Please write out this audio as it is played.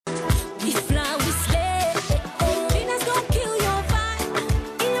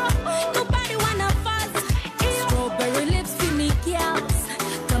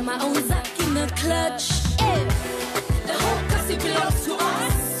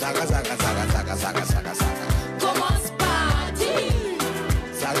Zaga, zaga, zaga, zaga, zaga, zaga. Como as party.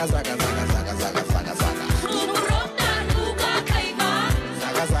 Zaga, zaga, zaga, zaga, zaga, zaga, zaga. Rupta nuka kaiva.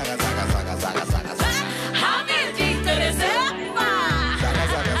 Zaga, zaga, zaga, zaga, zaga, zaga, zaga. Hamilton Teresa. Zaga,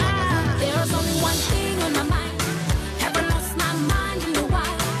 zaga, zaga, zaga. There's only one thing on my mind. Haven't lost my mind in a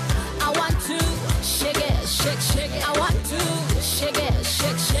while. I want to shake it, shake, shake it. I want to shake it,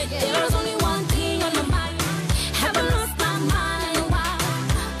 shake, shake it. There's only one thing on my mind. Haven't lost my mind in a while.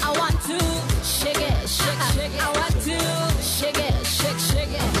 I want to shake it, shake, shake it. I want to shake it, shake,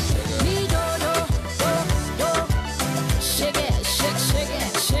 shake it. Me do do do do. Shake it, shake, shake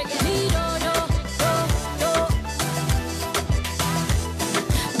it, shake it. Me do do do do.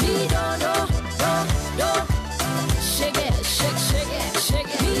 Me do do do do. Shake it, shake, shake it, shake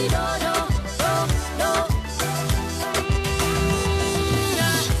it. Me do do do do.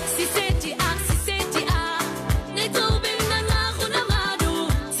 Si senti ah, ne tobe na khuna madu.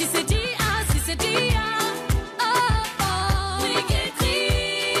 Si senti ah, oh oh. We get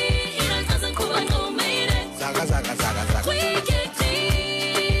tea, iran kazan kuban gomeire. Zaga, zaga, zaga, zaga. We get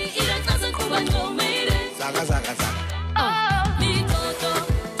tea, iran kazan kuban gomeire. Zaga, zaga, zaga. Mi do do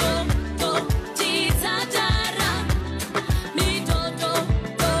do do, tita dara. Mi do do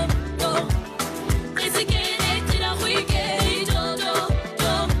do do. Isigene tira huige. Mi do do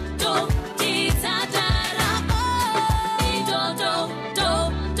do do, tita dara. Mi do do do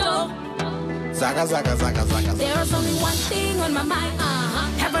do. Zaga, zaga, zaga, zaga, zaga. There's only one thing on my mind.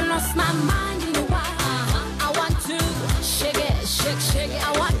 Haven't lost my mind in a while. I want to shake it, shake, shake it.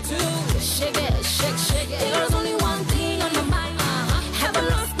 I want to shake it, shake, shake it. There's only one thing on my mind. Haven't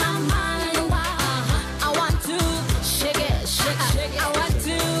lost my mind in a while. I want to shake it, shake, shake it. I want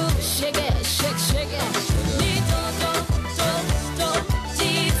to shake it, shake, shake it. Me do do do do,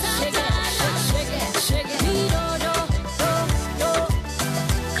 tita dara. Shake it, shake it. Me do do do do.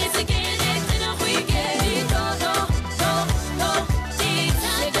 Isigene tira huige. Me do do do do,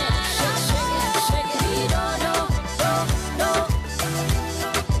 tita dara. Shake it, shake it. Me do do do do.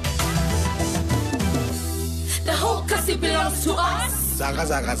 The whole city belongs to us. Zaga,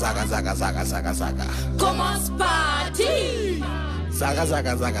 zaga, zaga, zaga, zaga, zaga, zaga. Como as party. Zaga,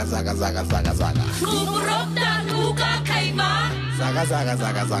 zaga, zaga, zaga, zaga, zaga, zaga. Rupta nuka kaiva. Zaga, zaga,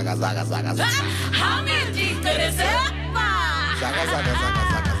 zaga, zaga, zaga, zaga, zaga. Hamilton Teresa. Zaga, zaga, zaga,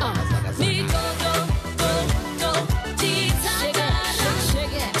 zaga, zaga, zaga, Me zaga. do do do do. Tita dara.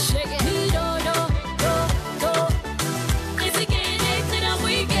 Shake it, shake it. Me do do do do. Isigene tira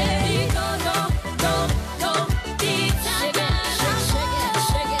huige. Me do do do do. Tita dara. Shake it,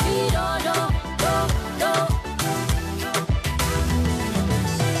 shake it. Me do do do do.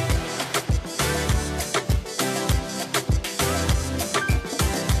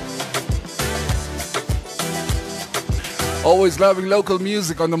 Always loving local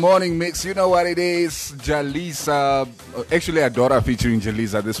music on the morning mix. You know what it is. Jalisa. Actually, Adora featuring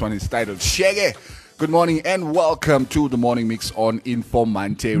Jalisa. This one is titled Shege. Good morning and welcome to the morning mix on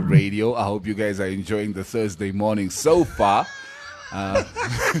Informante Radio. I hope you guys are enjoying the Thursday morning so far.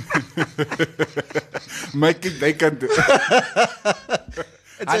 Make it, they can do.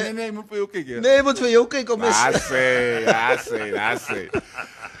 Nee, moet voor jou kijken. Nee, moet vir jou kyk om is. I say.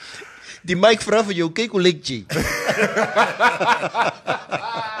 Die mic vra vir jou kyk hoe lyk jy.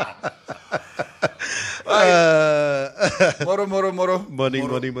 Moro. Money.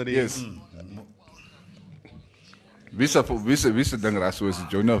 Yes. Wie se ding raso is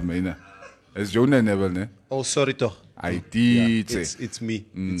Jonah of myne? Is Jonah Neville, ne? Oh, sorry toch. I did say. It's me.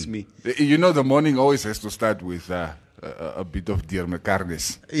 It's me. You know the morning always has to start with a bit of Dear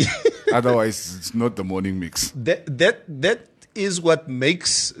McCartney's. Otherwise, it's not the morning mix. That is what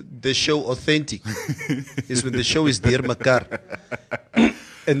makes the show authentic. Is when the show is Dear Makar.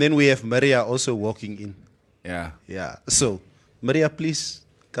 And then we have Maria also walking in. Yeah. Yeah. So, Maria, please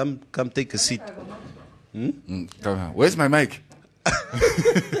come take a seat. Come on. Where's my mic?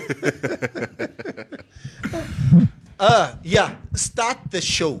 Yeah. Start the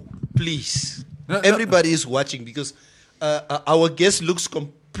show, please. No. Everybody is watching because our guest looks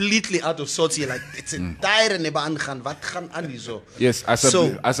completely out of sorts here. Like, it's a tire en gaan. Wat gaan aan hier zo? Yes,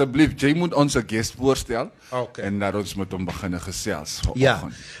 asseblief, jy moet ons 'n guest voorstel. Okay. En dat ons met hom begin gesels. Yeah.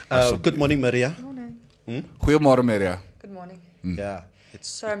 Good morning, Maria. Goeiemôre Maria. Good morning. Yeah.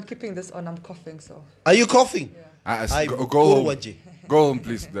 Sorry, I'm keeping this on. I'm coughing, so. Are you coughing? Go home. Waji. Go home,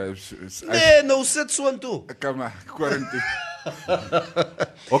 please. Nee, no, sit one too. Come on, quarantine.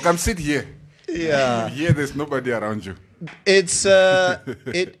 Or come sit here. Yeah. Here, there's nobody around you. It's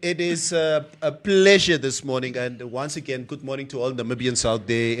it is a pleasure this morning, and once again, good morning to all Namibians out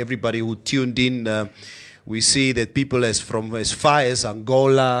there, everybody who tuned in. We see that people from as far as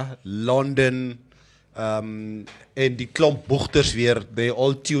Angola, London, and the klomp bochters weer, they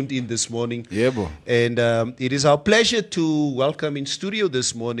all tuned in this morning. Yeah, boy. And it is our pleasure to welcome in studio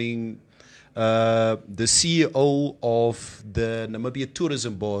this morning the CEO of the Namibia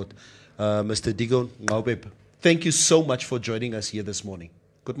Tourism Board, Mr. Digon Ngobep. Thank you so much for joining us here this morning.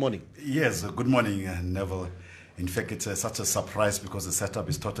 Good morning. Yes, good morning, Neville. In fact, it's such a surprise because the setup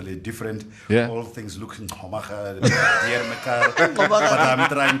is totally different. Yeah. All things look homacha, dear mekar, but I'm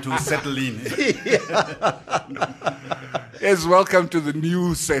trying to settle in. Yes, welcome to the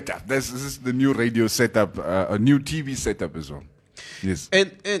new setup. This is the new radio setup, a new TV setup as well. Yes.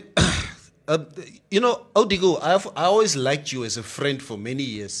 And Odigo, I always liked you as a friend for many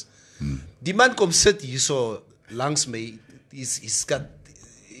years. The man comes sit here so langs me. He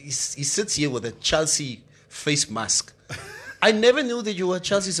sits here with a Chelsea face mask. I never knew that you were a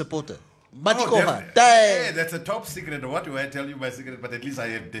Chelsea supporter. Matikoha, Hey, that's a top secret. What do I tell you my secret? But at least I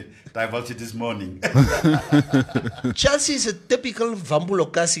have divulged it this morning. Chelsea is a typical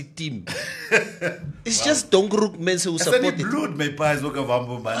Vambulokasi team. It's just Dongruk men who support it. Blood, my pies look a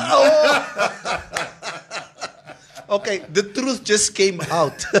Vambu man. Okay, the truth just came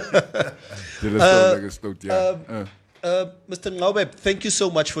out. Mr. Ngobep, thank you so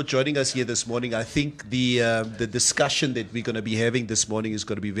much for joining us here this morning. I think the discussion that we're going to be having this morning is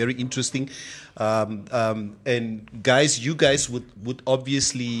going to be very interesting. And guys, you guys would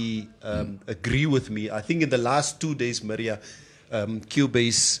obviously agree with me. I think in the last 2 days, Maria,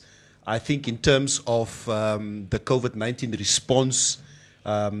 Cubase, I think in terms of the COVID-19 response,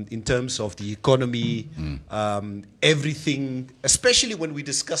 in terms of the economy, everything, especially when we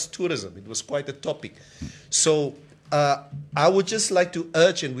discussed tourism, it was quite a topic. So I would just like to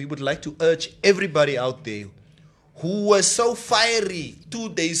urge, and we would like to urge everybody out there who was so fiery 2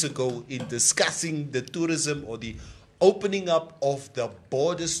 days ago in discussing the tourism or the opening up of the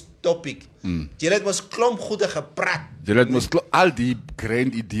borders topic. Julle het mos klomp goeie gepraat. Julle het mos al die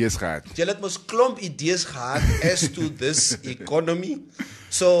grand idees gehad. Julle het mos klomp idees gehad as to this economy.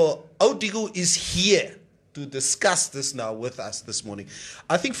 So Odigo is here to discuss this now with us this morning.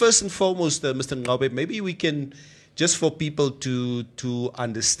 I think first and foremost, Mr. Ngaube, maybe we can, just for people to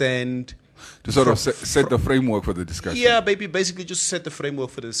understand, to sort of set the framework for the discussion. Yeah, basically just set the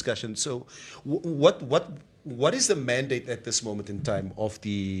framework for the discussion. So, what is the mandate at this moment in time of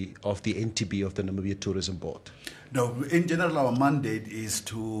the NTB, of the Namibia Tourism Board? No, in general, our mandate is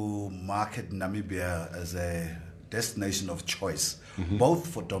to market Namibia as a destination of choice, both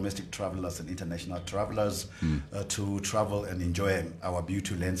for domestic travelers and international travelers to travel and enjoy our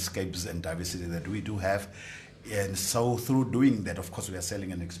beautiful landscapes and diversity that we do have. And so through doing that, of course, we are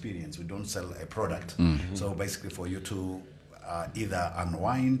selling an experience. We don't sell a product. So basically for you to either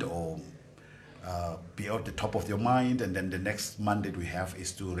unwind or be at the top of your mind. And then the next mandate we have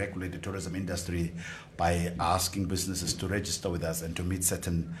is to regulate the tourism industry by asking businesses to register with us and to meet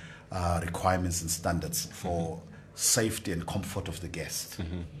certain requirements and standards for safety and comfort of the guest.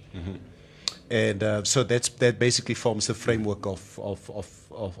 And so that basically forms the framework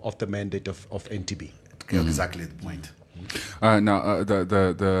of the mandate of NTB. Exactly the point. Now,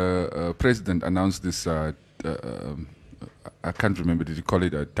 the president announced this, I can't remember, did you call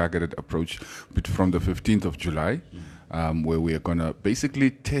it a targeted approach, but from the 15th of July, where we are going to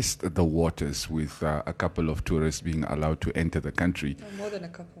basically test the waters with a couple of tourists being allowed to enter the country. More than a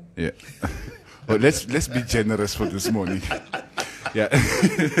couple. Yeah. Well, let's be generous for this morning. Yeah.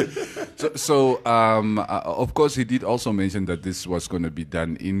 So of course, he did also mention that this was going to be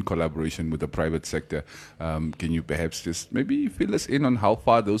done in collaboration with the private sector. Can you perhaps just maybe fill us in on how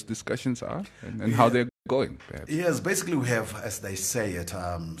far those discussions are and how they're going, perhaps? Yes, basically we have, as they say it,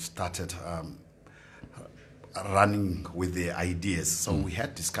 started running with the ideas. So we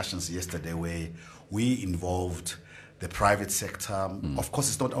had discussions yesterday where we involved the private sector. Of course,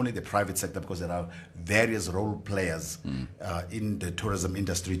 it's not only the private sector because there are various role players in the tourism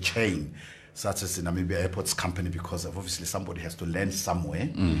industry chain, such as the Namibia Airports Company, because obviously somebody has to land somewhere.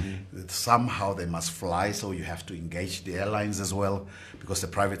 Somehow they must fly, so you have to engage the airlines as well, because the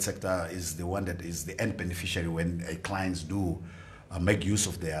private sector is the one that is the end beneficiary when clients do make use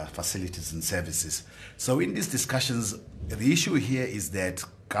of their facilities and services. So in these discussions, the issue here is that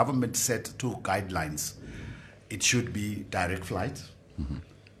government set 2 guidelines. It should be direct flight,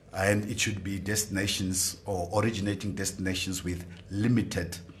 and it should be destinations or originating destinations with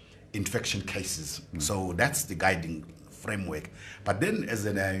limited infection cases. So that's the guiding framework. But then as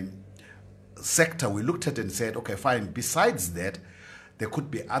a sector, we looked at it and said, okay, fine, besides that, there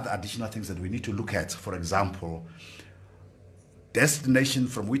could be other additional things that we need to look at. For example, destination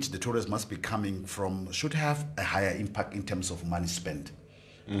from which the tourists must be coming from should have a higher impact in terms of money spent.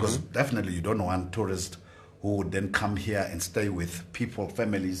 Because definitely you don't want tourists who would then come here and stay with people,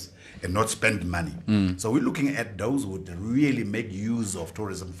 families, and not spend money. So we're looking at those who would really make use of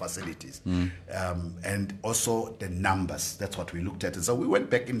tourism facilities. And also the numbers, that's what we looked at. And so we went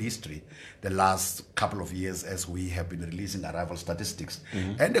back in history the last couple of years as we have been releasing arrival statistics.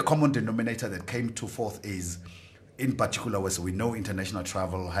 And the common denominator that came to forth is, in particular, was we know international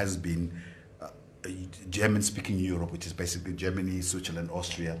travel has been German-speaking Europe, which is basically Germany, Switzerland,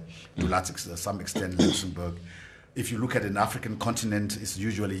 Austria, to some extent Luxembourg. If you look at an African continent, it's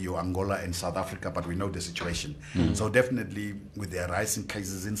usually your Angola and South Africa, but we know the situation. So definitely with the rising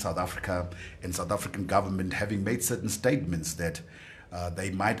cases in South Africa and South African government having made certain statements that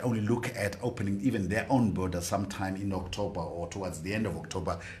they might only look at opening even their own border sometime in October or towards the end of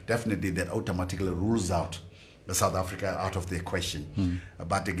October, definitely that automatically rules out South Africa out of the equation.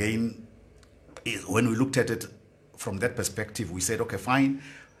 But again, when we looked at it from that perspective, we said, okay, fine.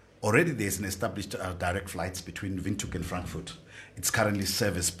 Already there's an established direct flights between Windhoek and Frankfurt. It's currently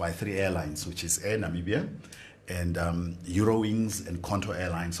serviced by 3 airlines, which is Air Namibia and Eurowings and Contour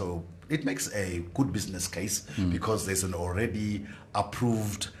Airlines. So it makes a good business case because there's an already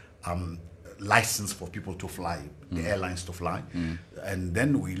approved license for people to fly, the airlines to fly. And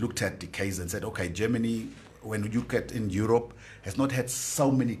then we looked at the case and said, okay, Germany, when you look at in Europe, has not had so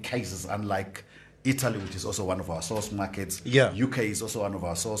many cases, unlike Italy, which is also one of our source markets. UK is also one of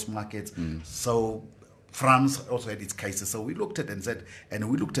our source markets. So France also had its cases. So we looked at and said, and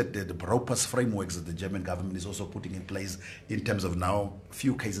we looked at the robust frameworks that the German government is also putting in place in terms of now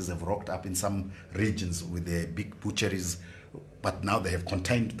few cases have rocked up in some regions with the big butcheries, but now they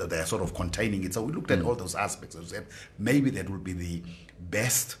are sort of containing it. So we looked at all those aspects and said maybe that would be the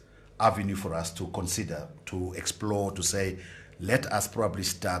best avenue for us to consider, to explore, to say, let us probably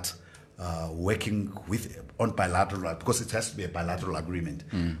start working on bilateral, because it has to be a bilateral agreement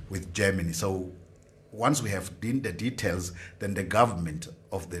with Germany. So once we have the details, then the government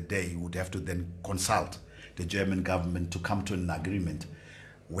of the day would have to then consult the German government to come to an agreement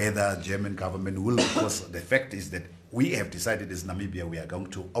whether German government will, because the fact is that we have decided as Namibia we are going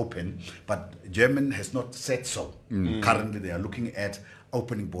to open, but German has not said so. Currently they are looking at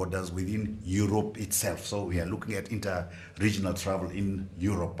opening borders within Europe itself. So we are looking at inter-regional travel in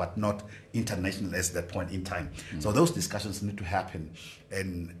Europe, but not international at that point in time. So those discussions need to happen.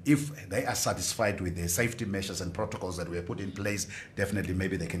 And if they are satisfied with the safety measures and protocols that we have put in place, definitely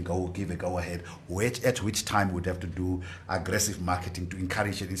maybe they can give a go-ahead, at which time we'd have to do aggressive marketing to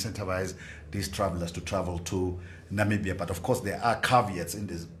encourage and incentivize these travelers to travel to Namibia. But of course, there are caveats in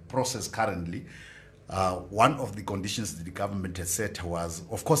this process currently. One of the conditions that the government has set was,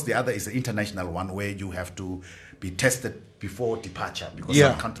 of course, the other is the international one where you have to be tested before departure, because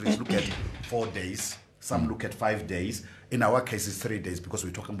some countries look at 4 days, some look at 5 days. In our case, it's 3 days because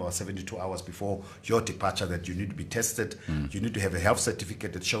we're talking about 72 hours before your departure that you need to be tested. You need to have a health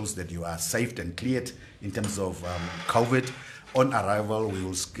certificate that shows that you are safe and cleared in terms of COVID. On arrival,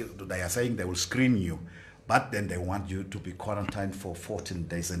 they are saying they will screen you, but then they want you to be quarantined for 14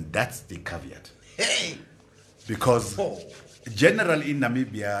 days, and that's the caveat. Because generally in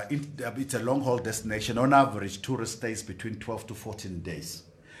Namibia, it's a long-haul destination. On average, tourist stays between 12 to 14 days.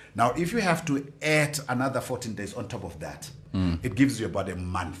 Now, if you have to add another 14 days on top of that, it gives you about a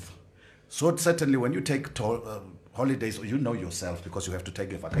month. So certainly when you take holidays, you know yourself, because you have to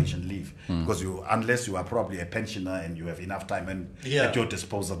take your vacation leave. Because unless you are probably a pensioner and you have enough time at your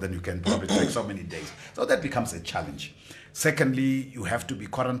disposal, then you can probably take so many days. So that becomes a challenge. Secondly, you have to be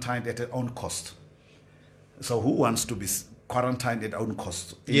quarantined at your own cost. So who wants to be quarantined at own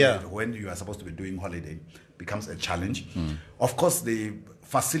cost when you are supposed to be doing holiday? Becomes a challenge. Of course, the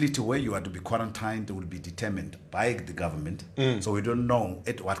facility where you are to be quarantined will be determined by the government. So we don't know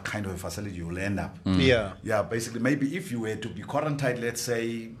at what kind of a facility you will end up. Basically, maybe if you were to be quarantined, let's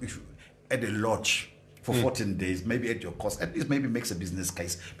say at a lodge for 14 days, maybe at your cost, at least maybe makes a business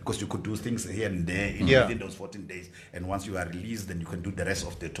case, because you could do things here and there within those 14 days. And once you are released, then you can do the rest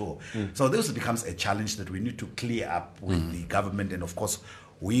of the tour. So this becomes a challenge that we need to clear up with the government. And of course,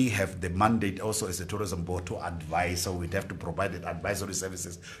 we have the mandate also as a tourism board to advise. So we'd have to provide advisory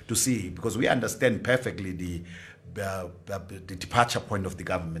services to see, because we understand perfectly the departure point of the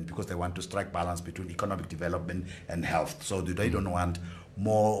government, because they want to strike balance between economic development and health. So they don't want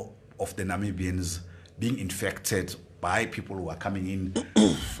more of the Namibians being infected by people who are coming in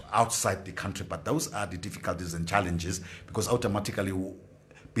outside the country. But those are the difficulties and challenges, because automatically,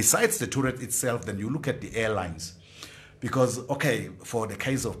 besides the tourist itself, then you look at the airlines. Because, okay, for the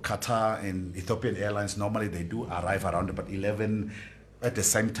case of Qatar and Ethiopian Airlines, normally they do arrive around about 11. At the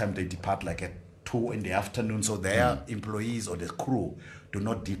same time, they depart like at 2 in the afternoon. So their employees or the crew do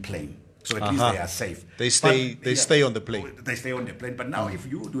not deplane. So at least they are safe. They stay on the plane. They stay on the plane. But now if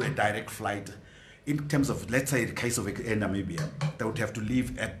you do a direct flight, in terms of, let's say the case of Air Namibia, they would have to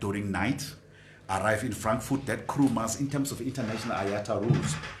leave at during night, arrive in Frankfurt. That crew must, in terms of international IATA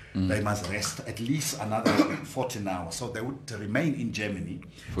rules, they must rest at least another 14 hours. So they would remain in Germany.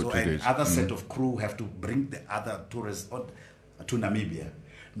 For So 2 days. another set of crew have to bring the other tourists on, to Namibia.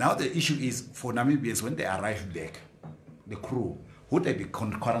 Now the issue is for Namibians, when they arrive back, the crew, would they be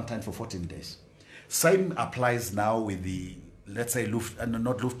quarantined for 14 days? Same applies now with the, let's say,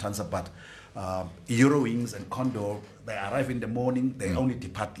 not Lufthansa, but Eurowings and Condor. They arrive in the morning, they only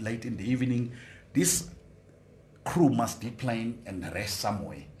depart late in the evening. This crew must deplane and rest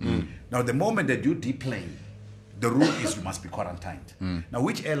somewhere. Now, the moment that you deplane, the rule is you must be quarantined. Now,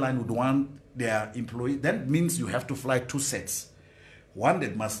 which airline would want their employee? That means you have to fly 2 sets. One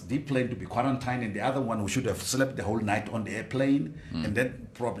that must deplane to be quarantined, and the other one who should have slept the whole night on the airplane and then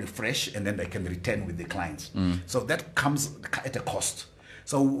probably fresh, and then they can return with the clients. So that comes at a cost.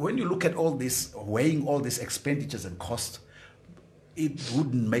 So when you look at all this, weighing all these expenditures and costs, it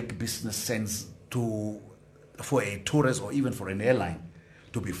wouldn't make business sense for a tourist or even for an airline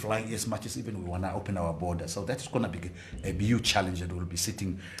to be flying as much as even we want to open our border. So that's going to be a huge challenge that we'll be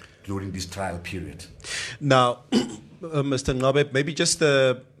sitting during this trial period. Now, Mr. Ngabe, maybe just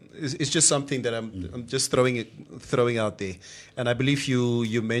it's just something that I'm just throwing out there, and I believe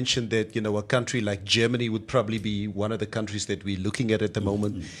you mentioned that a country like Germany would probably be one of the countries that we're looking at the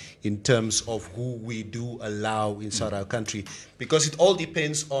moment in terms of who we do allow inside our country, because it all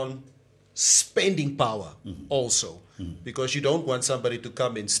depends on spending power also, because you don't want somebody to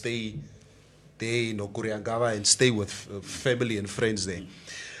come and stay there in Okuriangawa and stay with family and friends there.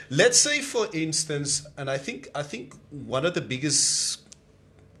 Let's say, for instance, and I think one of the biggest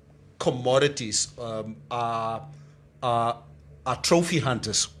commodities are trophy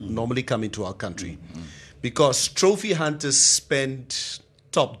hunters who normally come into our country, because trophy hunters spend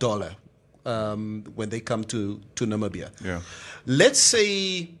top dollar when they come to Namibia. Yeah. Let's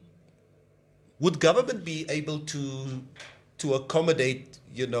say, would government be able to accommodate,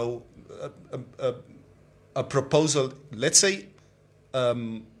 a proposal? Let's say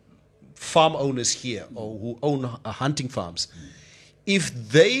farm owners here or who own hunting farms, if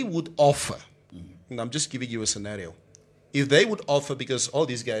they would offer, and I'm just giving you a scenario, if they would offer, because all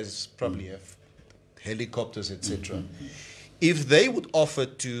these guys probably have helicopters, etc., if they would offer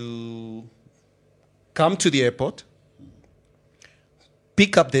to come to the airport,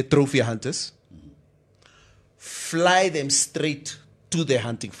 pick up their trophy hunters, fly them straight to their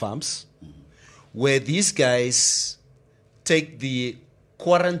hunting farms, where these guys take the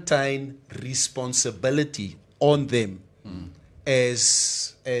quarantine responsibility on them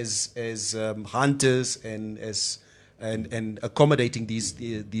as hunters and accommodating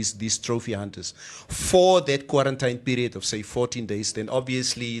these trophy hunters for that quarantine period of say 14 days, then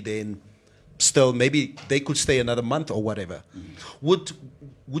obviously still maybe they could stay another month or whatever.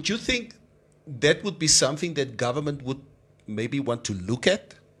 Would you think that would be something that government would maybe want to look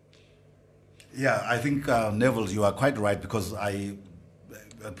at? Yeah, I think, Neville, you are quite right, because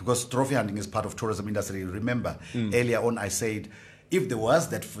trophy hunting is part of tourism industry. Remember, earlier on I said, if there was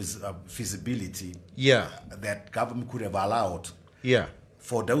that feasibility that government could have allowed,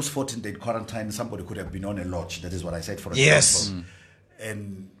 for those 14-day quarantine, somebody could have been on a lodge. That is what I said, for example. Yes.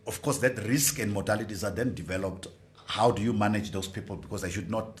 And of course, that risk and modalities are then developed. How do you manage those people? Because they should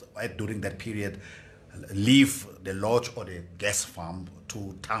not, during that period, leave the lodge or the guest farm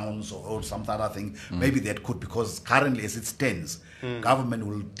to towns or some other thing. Maybe that could, because currently as it stands, government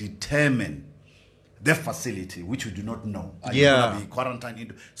will determine the facility, which we do not know. Are you going to be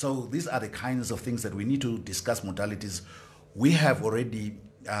quarantined? So these are the kinds of things that we need to discuss modalities. We have already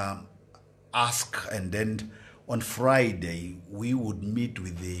asked, and then on Friday, we would meet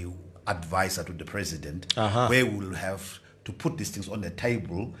with the advisor to the president, where we will have to put these things on the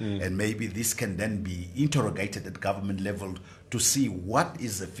table, and maybe this can then be interrogated at government level to see what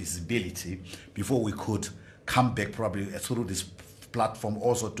is the feasibility before we could come back probably through this platform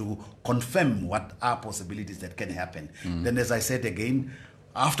also to confirm what are possibilities that can happen. Then, as I said again,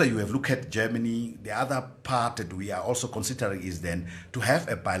 after you have looked at Germany, the other part that we are also considering is then to have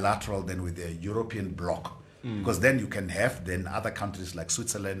a bilateral then with the European bloc, because then you can have then other countries like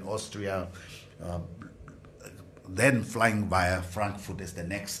Switzerland, Austria, then flying via Frankfurt as the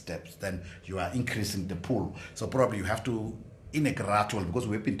next steps. Then you are increasing the pool. So probably you have to in a gradual, because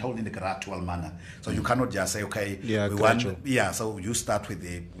we've been told in a gradual manner. So you cannot just say, okay, Yeah, we gradual. want, so you start with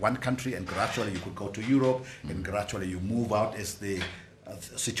one country and gradually you could go to Europe and gradually you move out as the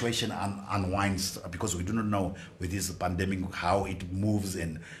situation unwinds, because we do not know with this pandemic how it moves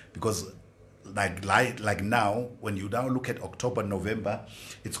in, because like now, when you now look at October, November,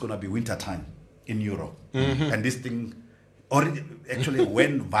 it's going to be winter time in Europe. And this thing actually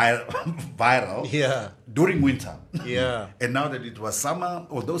went viral Yeah. during winter. Yeah. And now that it was summer,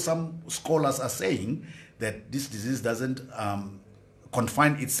 although some scholars are saying that this disease doesn't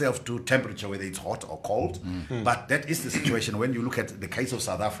confine itself to temperature, whether it's hot or cold. But that is the situation. When you look at the case of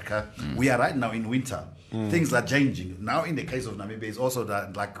South Africa, we are right now in winter. Things are changing. Now in the case of Namibia, it's also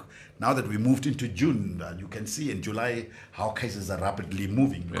that, like, now that we moved into June, you can see in July how cases are rapidly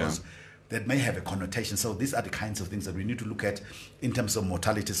moving, because that may have a connotation. So these are the kinds of things that we need to look at in terms of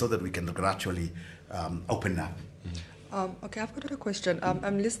mortality, so that we can gradually open up. Okay, I've got a question.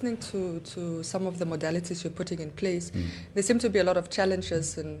 I'm listening to some of the modalities you're putting in place. There seem to be a lot of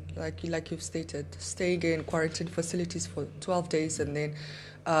challenges, and like you've stated, staying in quarantine facilities for 12 days and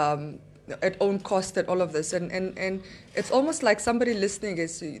then at own cost and all of this. And it's almost like somebody listening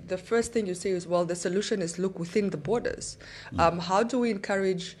is, the first thing you say is, well, the solution is look within the borders. How do we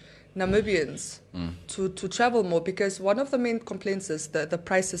encourage Namibians to travel more? Because one of the main complaints is that the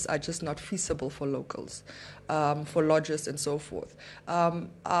prices are just not feasible for locals, for lodges and so forth.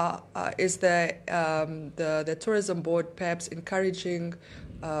 Is there the tourism board perhaps encouraging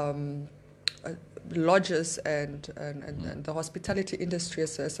lodges and the hospitality industry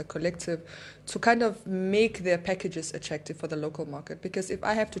as a collective to kind of make their packages attractive for the local market? Because if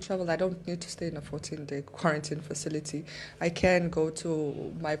I have to travel, I don't need to stay in a 14-day quarantine facility. I can go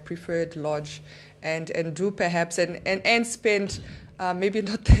to my preferred lodge and do perhaps and spend maybe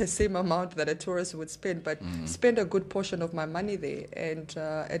not the same amount that a tourist would spend, but spend a good portion of my money there and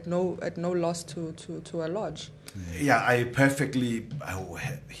at no loss to a lodge. Yeah, I perfectly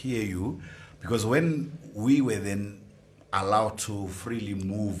hear you, because when we were then allowed to freely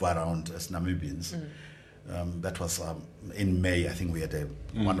move around as Namibians, that was in May. I think we had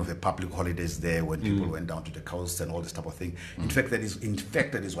one of the public holidays there when people went down to the coast and all this type of thing. In fact, that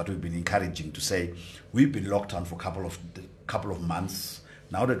is what we've been encouraging, to say we've been locked down for a couple of months.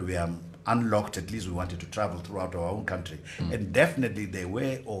 Now that we are unlocked, at least we wanted to travel throughout our own country. And definitely there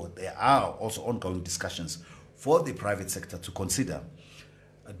are also ongoing discussions for the private sector to consider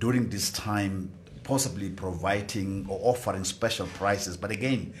during this time possibly providing or offering special prices. But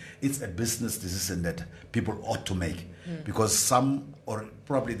again, it's a business decision that people ought to make, because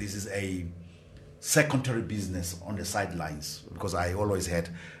probably this is a secondary business on the sidelines. Because I always had,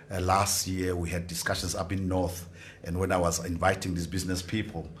 last year we had discussions up in North, and when I was inviting these business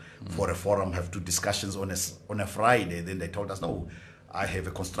people for a forum, have 2 discussions on a Friday, then they told us, no, I have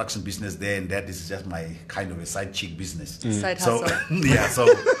a construction business there, and that is just my kind of a side chick business. Side hustle.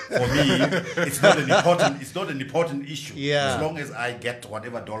 So for me, it's not an important issue. Yeah. As long as I get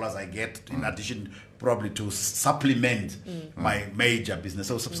whatever dollars I get, in addition probably to supplement my major business.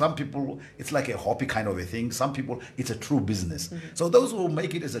 So some people, it's like a hobby kind of a thing. Some people, it's a true business. So those who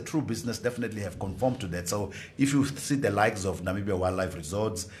make it as a true business definitely have conformed to that. So if you see the likes of Namibia Wildlife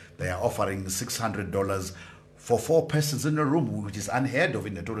Resorts, they are offering $600 for 4 persons in a room, which is unheard of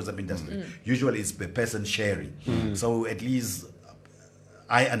in the tourism industry. Usually it's per person sharing. So at least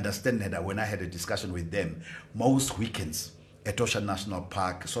I understand that when I had a discussion with them, most weekends, Etosha National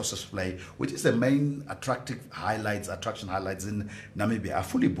Park, Sources Play, which is the main attraction highlights in Namibia, are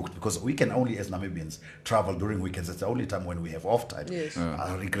fully booked, because we can only, as Namibians, travel during weekends. It's the only time when we have off time. Yes.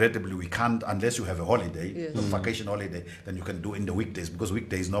 Regrettably, we can't, unless you have a holiday, a vacation holiday, then you can do in the weekdays, because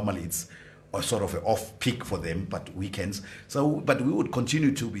weekdays normally it's a sort of an off peak for them, but weekends. So, but we would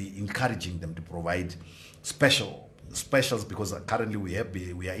continue to be encouraging them to provide specials, because currently we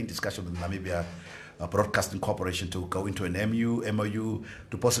are in discussion with Namibia Broadcasting Corporation to go into an MOU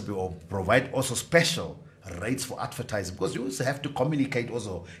to possibly provide also special rates for advertising, because you also have to communicate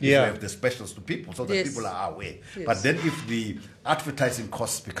also if you have the specials to people, so that people are aware. Yes. But then if the advertising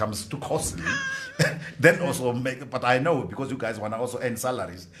cost becomes too costly, then also but I know, because you guys want to also earn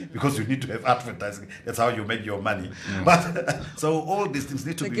salaries, because you need to have advertising. That's how you make your money. But so all these things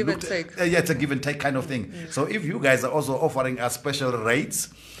need to be looked at. It's a give and take kind of thing. So if you guys are also offering us special rates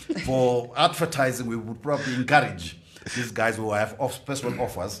for advertising, we would probably encourage these guys who have special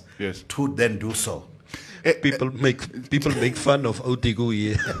offers to then do so. People make fun of Otigu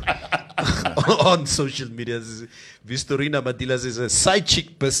here on social media. Vistorina Matilas is a side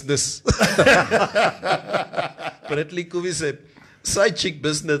chick business. Apparently, Kuvi said, side chick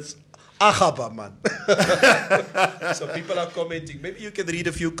business Ahaba, man. So people are commenting. Maybe you can read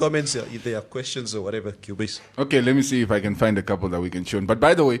a few comments if they have questions or whatever, Cubase. Okay, let me see if I can find a couple that we can show. But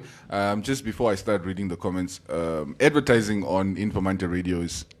by the way, just before I start reading the comments, advertising on Informante Radio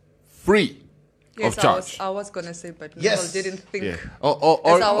is free Yes, of charge. I was going to say, but Yes. Nicole didn't think. Yeah.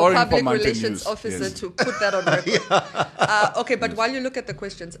 As our public Informante relations News. officer Yes. to put that on record. Okay, but while you look at the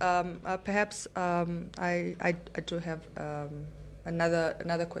questions, perhaps I do have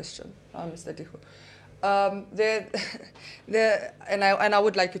another question, Mr. Dihu. And I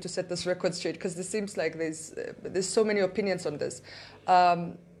would like you to set this record straight because it seems like there's so many opinions on this.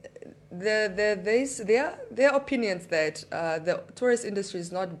 There are opinions that the tourist industry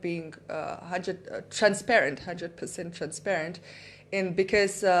is not being 100% transparent,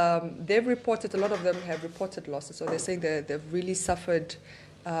 because they've reported, a lot of them have reported losses. So they're saying that they've really suffered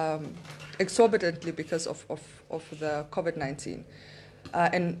exorbitantly because of the COVID-19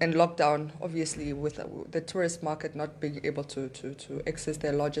 and lockdown, obviously, with the tourist market not being able to access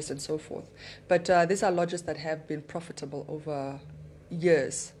their lodges and so forth. But these are lodges that have been profitable over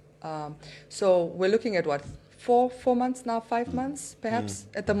years. So we're looking at what, 4 months now, 5 months, perhaps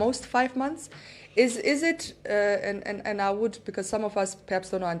at the most 5 months. Is it? And I would, because some of us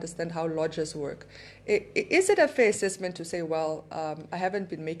perhaps don't understand how lodges work. Is it a fair assessment to say, well, I haven't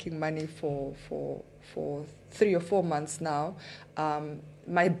been making money for 3 or 4 months now.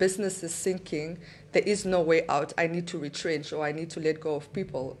 My business is sinking. There is no way out. I need to retrench or I need to let go of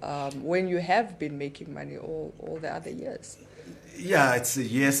people. When you have been making money all the other years. Yeah, it's a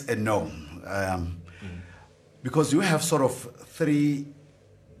yes and no. Because you have sort of 3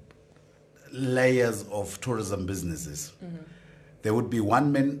 layers of tourism businesses. There would be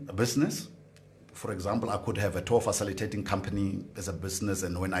one-man business. For example, I could have a tour facilitating company as a business,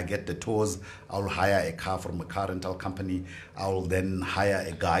 and when I get the tours, I'll hire a car from a car rental company. I'll then hire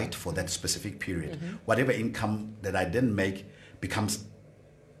a guide for that specific period. Whatever income that I then make becomes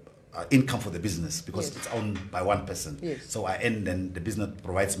income for the business because Yes. it's owned by one person. Yes. So I end, then the business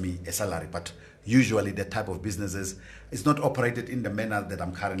provides me a salary. But usually that type of businesses is not operated in the manner that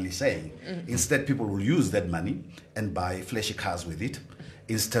I'm currently saying. Instead, people will use that money and buy flashy cars with it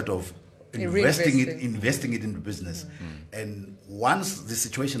instead of investing it in the business. And once the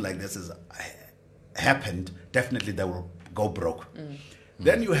situation like this has happened, definitely they will go broke.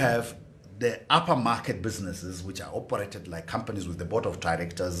 Then you have the upper market businesses, which are operated like companies with the board of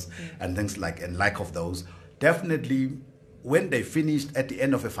directors and things like of those. Definitely, when they finished at the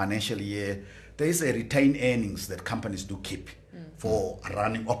end of a financial year, there is a retained earnings that companies do keep for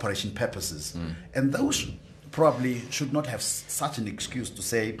running operation purposes. And those probably should not have such an excuse to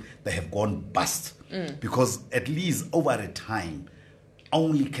say they have gone bust, because at least over a time,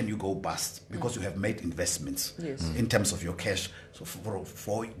 only can you go bust because you have made investments in terms of your cash. So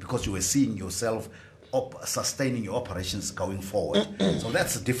because you were seeing yourself sustaining your operations going forward. So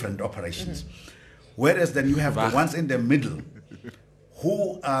that's different operations. Whereas then you have the ones in the middle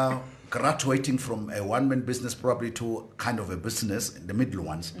who are graduating from a one-man business probably to kind of a business, the middle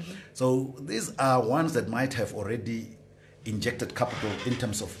ones. So these are ones that might have already injected capital in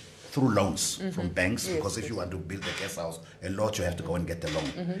terms of through loans from banks, because if you want to build a guest house, a lot, you have to go and get the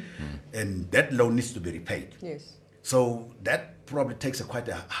loan. And that loan needs to be repaid. Yes. So that probably takes quite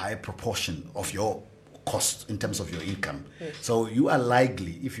a high proportion of your cost in terms of your income. Yes. So you are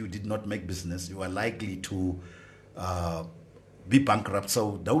likely, if you did not make business, you are likely to be bankrupt.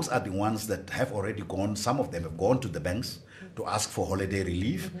 So those are the ones that have already gone. Some of them have gone to the banks to ask for holiday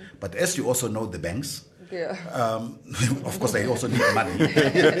relief. But as you also know, the banks, of course, they also need money.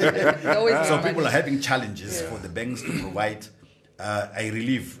 So people are having challenges for the banks to provide a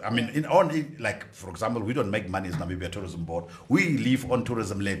relief. I mean, in only, like, for example, we don't make money as Namibia Tourism Board. We live on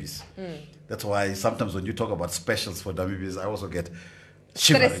tourism levies. That's why sometimes when you talk about specials for Namibians, I also get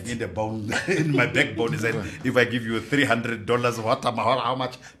shivering in the bone, in my backbone. Is that if I give you $300, how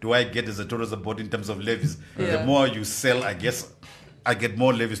much do I get as a tourism board in terms of levies? The more you sell, I guess I get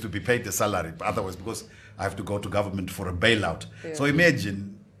more levies to be paid the salary. Otherwise, because I have to go to government for a bailout. So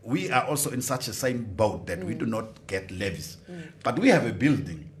imagine, we are also in such a same boat that we do not get levies. But we have a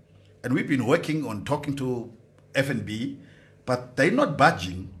building, and we've been working on talking to FNB, but they're not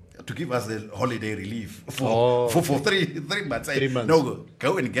budging to give us the holiday relief for 3 months. 3 months. No,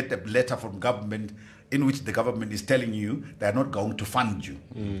 go and get a letter from government in which the government is telling you they're not going to fund you.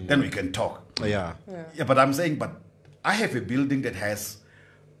 Then we can talk. Yeah, but I'm saying, but I have a building that has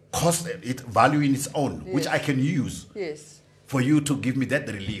cost value in its own, which I can use for you to give me that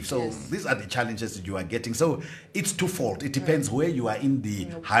relief. So these are the challenges that you are getting. So it's twofold. It depends where you are in the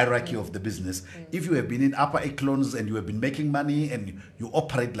hierarchy of the business. If you have been in upper echelons and you have been making money and you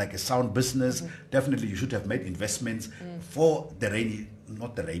operate like a sound business, definitely you should have made investments for the rainy,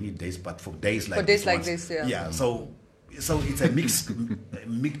 not the rainy days, but for days like days like ones. this, yeah. Yeah. So it's a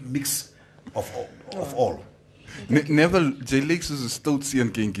mix of all. Neville, J-Leaks is a stout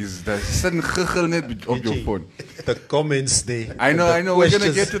seentjies. Daar sit 'n giggel net op jou phone. The comments there. I know. We're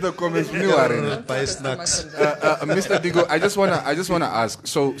gonna questions. get to the comments. No worry. By snacks. Mr. Digo, I just wanna ask.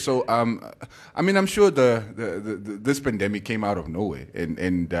 So, I mean, I'm sure this pandemic came out of nowhere,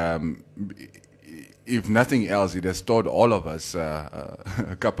 and if nothing else, it has taught all of us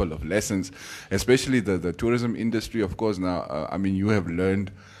a couple of lessons, especially the tourism industry. Of course, now, I mean, you have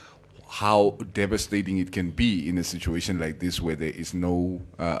learned how devastating it can be in a situation like this where there is no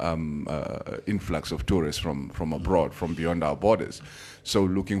influx of tourists from abroad, from beyond our borders. So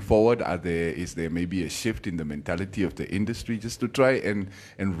looking forward, is there maybe a shift in the mentality of the industry just to try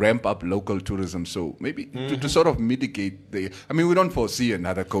and ramp up local tourism? So maybe to sort of mitigate I mean, we don't foresee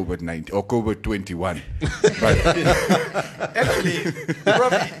another COVID-19 or COVID-21. But Actually,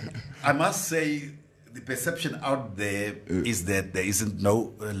 probably, I must say, the perception out there is that there isn't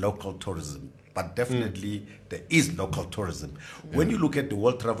no local tourism, but definitely there is local tourism. When you look at the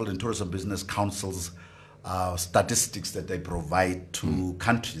World Travel and Tourism Business Council's statistics that they provide to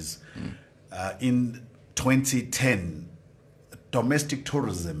countries, in 2010, domestic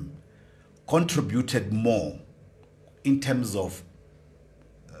tourism contributed more in terms of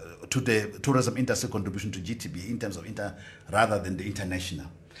to the tourism industry contribution to GDP in terms of rather than the international.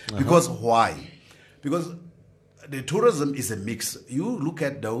 Because why? Because the tourism is a mix. You look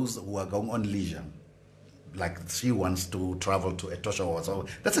at those who are going on leisure, like she wants to travel to Etosha or so,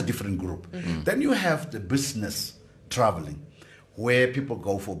 that's a different group. Then you have the business traveling, where people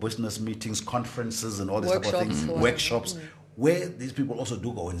go for business meetings, conferences, and all these type of things, workshops, where these people also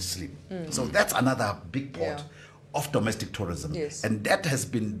do go and sleep. So that's another big part of domestic tourism. Yes. And that has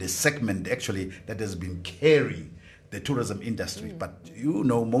been the segment, actually, that has been carrying the tourism industry. But you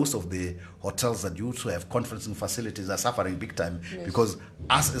know, most of the hotels that used to have conferencing facilities are suffering big time because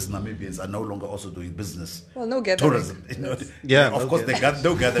us as Namibians are no longer also doing business. Well, no gathering. Tourism. You know, Yeah, of no course, they got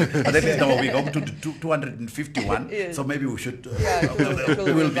no gathering. But at least now we go to 251. Yes. So maybe we should, it will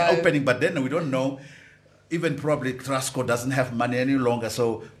we will be revive. opening, but then we don't know. Even probably Trasco doesn't have money any longer,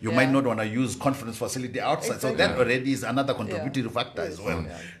 so you might not want to use conference facility outside. So that already is another contributory factor as well.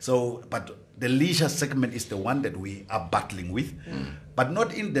 So, but the leisure segment is the one that we are battling with. But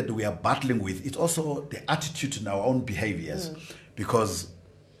not in that we are battling with, it's also the attitude in our own behaviors. Because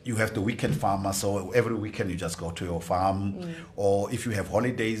you have the weekend farmer, so every weekend you just go to your farm. Or if you have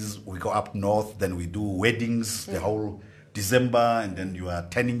holidays, we go up north, then we do weddings the whole December, and then you are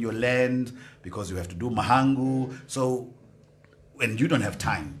tending your land because you have to do mahangu. So, and you don't have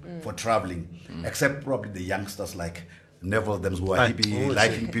time for traveling, except probably the youngsters like Neville, them who are hippie,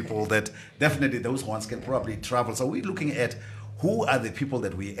 liking people, that definitely those ones can probably travel. So we're looking at who are the people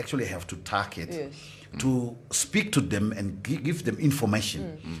that we actually have to target to speak to them and give them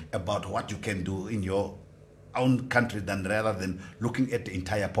information about what you can do in your own country than rather than looking at the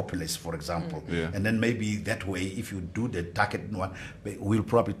entire populace, for example. And then maybe that way, if you do the target one, we'll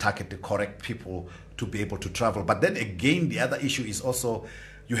probably target the correct people to be able to travel. But then again, the other issue is also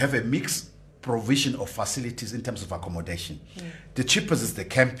you have a mixed provision of facilities in terms of accommodation. The cheapest is the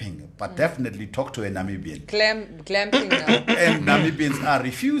camping, but definitely talk to a Namibian. Glamping now. And Namibians are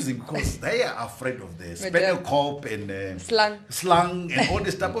refusing because they are afraid of the spinal cord and slang and all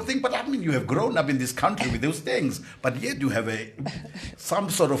this type of thing. But I mean, you have grown up in this country with those things, but yet you have some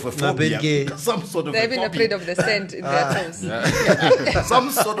sort of a phobia. Some sort of They've a been phobia. afraid of the scent in their house.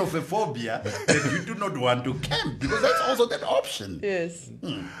 Some sort of a phobia that you do not want to camp because that's also that option. Yes.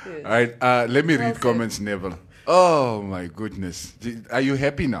 all right, let me read comments, Neville. Oh my goodness. Are you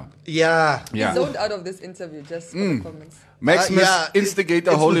happy now? Yeah. Yeah. Zoned out of this interview just for the comments. Maximus yeah,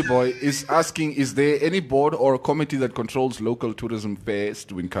 Instigator Holy Boy is asking, is there any board or a committee that controls local tourism fairs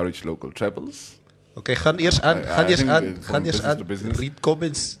to encourage local travels? Okay, gaan eers aan. I think from business to Gaan business. read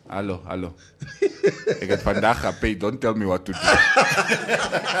comments. Hallo. Ik heb vandaag gepaid. Don't tell me what to do.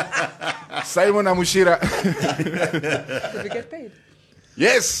 Simon Amushira. Did we get paid?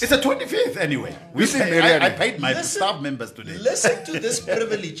 Yes. It's the 25th anyway. I paid my staff members today. Listen to this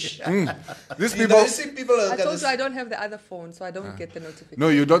privilege. These You know, people. you see people are I gonna told you I don't have the other phone, so I don't get the notification. No,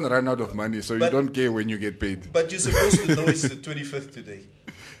 you don't run out of money, so you But- don't care when you get paid. But you're supposed to know it's the 25th today.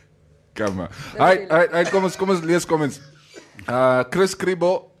 Come on. All right, comments, lees comments. Chris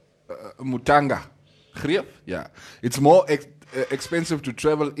Kribo Mutanga. Greep? Yeah. It's more expensive to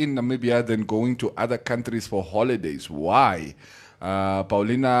travel in Namibia than going to other countries for holidays. Why?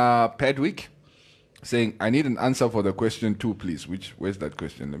 Paulina Padwick saying, I need an answer for the question too, please. Where's that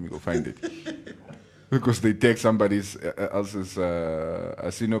question? Let me go find it. Because they take somebody else's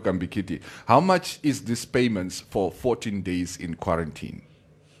Asino Kambikiti. How much is this payments for 14 days in quarantine?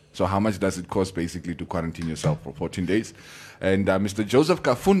 So how much does it cost basically to quarantine yourself for 14 days? And Mr. Joseph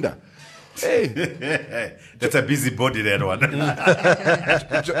Kafunda, hey. That's a busy body, that one.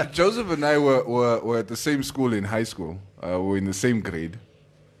 Joseph and I were at the same school in high school. We were in the same grade.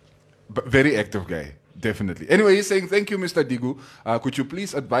 But very active guy, definitely. Anyway, he's saying, thank you, Mr. Digu. Could you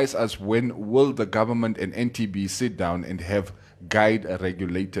please advise us when will the government and NTB sit down and have guides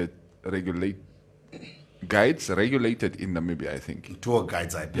regulated in Namibia, I think. Tour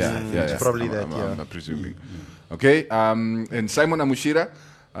guides, I Yeah, believe. yeah, yeah. Probably I'm presuming. Okay, and Simon Amushira,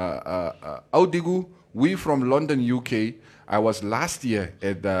 Audigu, we from London, UK. I was last year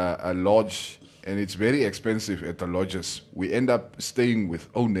at a lodge, and it's very expensive at the lodges. We end up staying with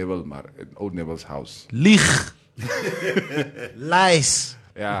Old Neville at Old Neville's house. Lieg. Lies.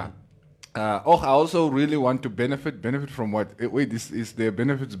 Yeah. I also really want to benefit from what? Wait, is there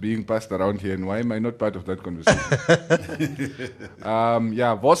benefits being passed around here, and why am I not part of that conversation?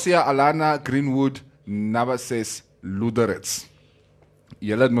 Vosia Alana Greenwood Nava says Luderits.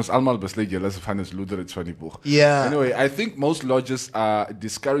 Julle het mos almal besluit julle is van is Luderits van die boeg. Yeah. Anyway, I think most lodges are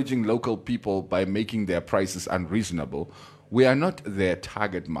discouraging local people by making their prices unreasonable. We are not their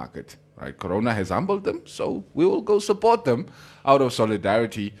target market. Right? Corona has humbled them, so we will go support them out of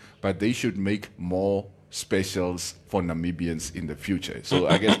solidarity, but they should make more specials for Namibians in the future. So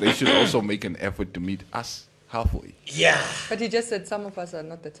I guess they should also make an effort to meet us halfway. Yeah. But he just said some of us are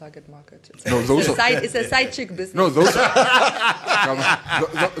not the target market. It's a side chick business. No, those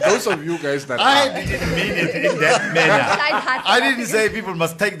of you guys that I didn't mean it in that manner. Side hustle. I didn't say people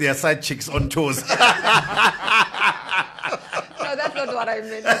must take their side chicks on tours. No, that's not what I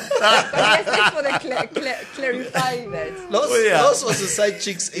meant. But yes, thanks for the clarifying that. Those was the side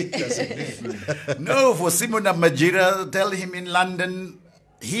chicks 8 No, for Simon Majira, tell him in London,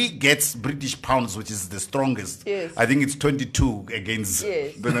 he gets British pounds, which is the strongest. Yes. I think it's 22 against.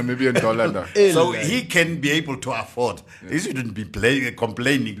 Yes. the Namibian dollar now. So he can be able to afford. He shouldn't be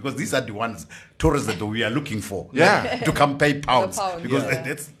complaining, because these are the ones, tourists that we are looking for. Yeah. To come pay pounds. pound, Because yeah.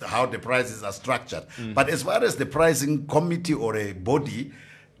 that's how the prices are structured. But as far as the pricing committee or a body,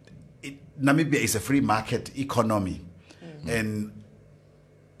 Namibia is a free market economy. And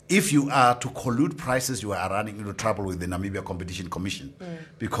if you are to collude prices, you are running into trouble with the Namibia Competition Commission,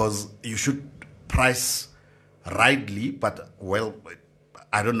 because you should price rightly, but well,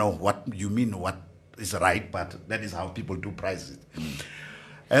 I don't know what you mean, what is right, but that is how people do prices.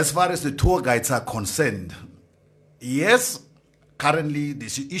 As far as the tour guides are concerned, yes, currently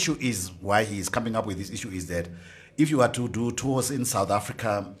this issue is, why he is coming up with this issue is that if you are to do tours in South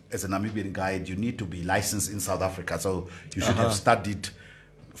Africa as a Namibian guide, you need to be licensed in South Africa. So you should have studied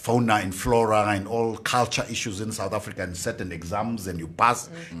fauna and flora and all culture issues in South Africa and certain exams, and you pass,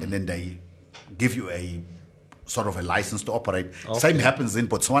 and then they give you a sort of a license to operate. Same happens in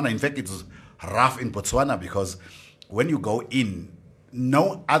Botswana. In fact, it's rough in Botswana, because when you go in,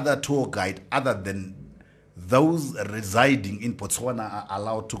 no other tour guide other than those residing in Botswana are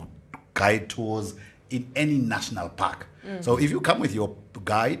allowed to guide tours in any national park. So if you come with your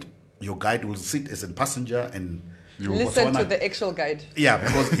guide will sit as a passenger and Listen to the actual guide. yeah,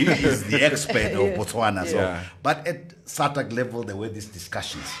 because he is the expert of Botswana. So, Yeah. but at SATAC level, there were these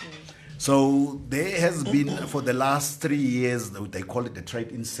discussions. So there has been, for the last 3 years, they call it the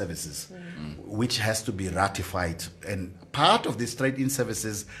trade-in services, which has to be ratified. And part of this trade-in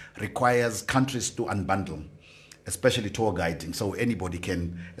services requires countries to unbundle, especially tour guiding. So anybody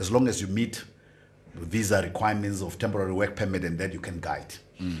can, as long as you meet visa requirements of temporary work permit, and then you can guide.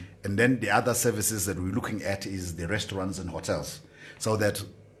 And then the other services that we're looking at is the restaurants and hotels, so that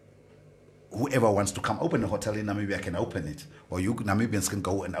whoever wants to come open a hotel in Namibia can open it, or you Namibians can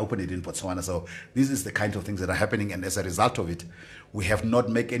go and open it in Botswana. So this is the kind of things that are happening, and as a result of it, we have not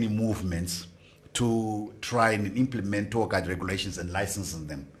made any movements to try and implement tour guide regulations and licensing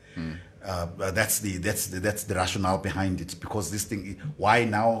them. That's the rationale behind it, because this thing, why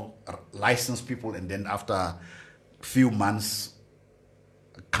now license people and then after a few months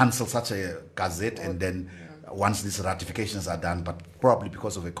cancel such a gazette, and then once these ratifications are done, but probably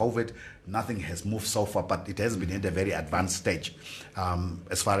because of the COVID, nothing has moved so far, but it has been at a very advanced stage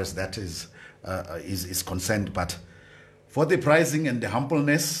as far as that is concerned. But for the pricing and the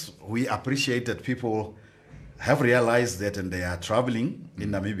humbleness, we appreciate that people have realized that and they are traveling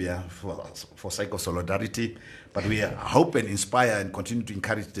in Namibia for sake of solidarity. But we hope and inspire and continue to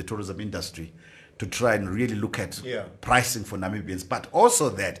encourage the tourism industry to try and really look at pricing for Namibians. But also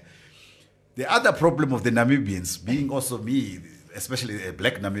that the other problem of the Namibians, being also me, especially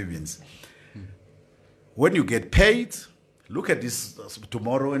black Namibians, when you get paid, look at this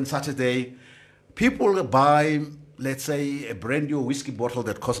tomorrow and Saturday, people buy, let's say, a brand new whiskey bottle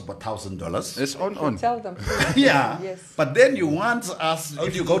that costs about $1,000. It's on. Tell them. Yeah, Yes. but then you want us,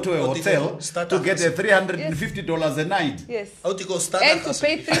 if you go to a hotel, to get a $350 a night. Yes. How to go start And to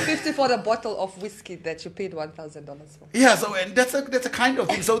pay $350 for the bottle of whiskey that you paid $1,000 for. Yeah, so and that's a kind of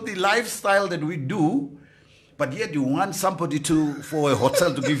thing. So the lifestyle that we do, but yet you want somebody for a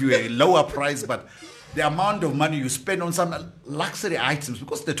hotel to give you a lower price, but the amount of money you spend on some luxury items,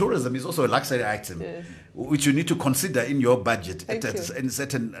 because the tourism is also a luxury item, which you need to consider in your budget Thank at you. a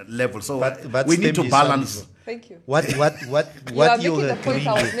certain level. So But we need to Stembi, balance. Thank you. What You are you making the point agree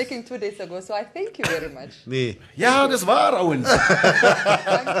I was with? making 2 days ago, so I thank you very much. Nee. Yeah, that's waar, Owen.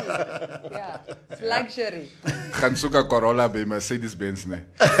 Thank you. Yeah, it's luxury. Gaan soek 'n Corolla by Mercedes-Benz, nee.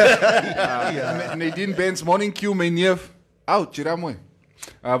 Nadine Benz, morning Q, my neef. Au, tjira mooi.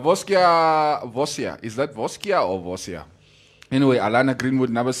 Vosia. Is that Voskia or Vosia? Anyway, Alana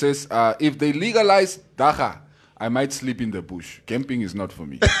Greenwood never says, if they legalize Daga, I might sleep in the bush. Camping is not for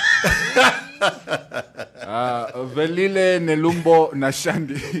me. Velile Nelumbo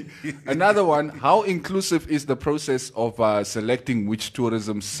Nashandi. Another one, how inclusive is the process of selecting which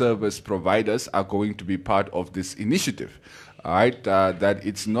tourism service providers are going to be part of this initiative? All right, that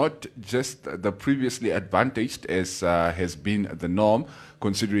it's not just the previously advantaged as has been the norm,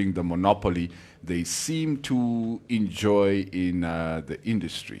 considering the monopoly they seem to enjoy in the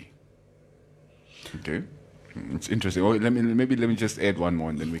industry. Okay. It's interesting. Oh, let me just add one more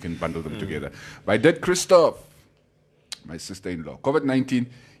and then we can bundle them together. By Dad Christoph, my sister-in-law. COVID-19.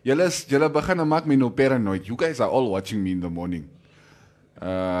 Julle begin maak my nou paranoid. You guys are all watching me in the morning.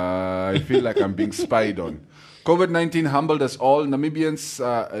 I feel like I'm being spied on. COVID-19 humbled us all. Namibians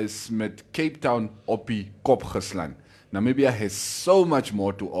is met Cape Town op die kop geslaan. Namibia has so much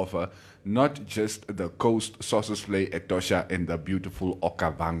more to offer, not just the coast, Sausage Play, Etosha, and the beautiful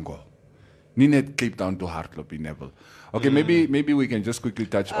Okavango. Nie net Cape Town to hardloop in Neville. Okay, maybe we can just quickly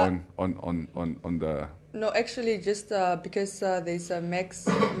touch on the. No, actually, just because there's a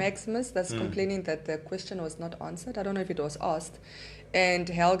Maximus that's complaining that the question was not answered. I don't know if it was asked. And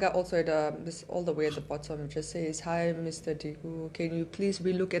Helga also had this all the way at the bottom just says, hi, Mr. Digu, can you please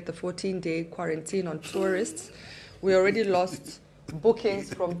relook at the 14-day quarantine on tourists? We already lost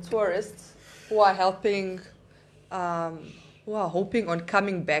bookings from tourists who are helping, who are hoping on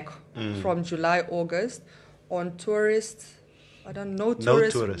coming back from July, August. On tourists, I don't know,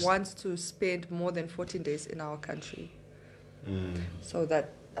 tourists wants to spend more than 14 days in our country. So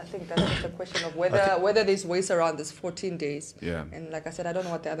that, I think that's just a question of whether there's ways around this 14 days. Yeah. And like I said, I don't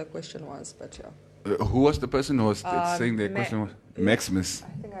know what the other question was, but yeah. Who was the person who was saying the question was? Maximus.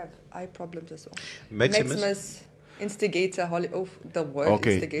 I think I have eye problems as well. Maximus? Instigator, the word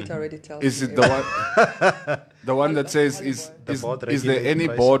instigator already tells Is me it the one, the one that says, is there any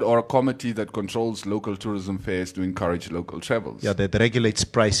board or a committee that controls local tourism fairs to encourage local travels? Yeah, that regulates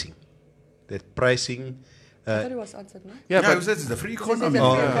pricing. That pricing. I thought it was answered, no? Yeah, Yeah, but it's the free It's a economy.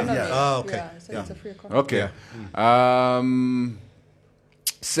 free economy. okay. Yeah, so it's a free economy. okay.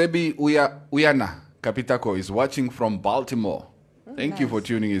 Sebi Uyana Kapitako is watching from Baltimore. Thank you for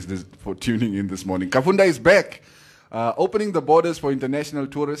tuning in this morning. Kafunda is back. Opening the borders for international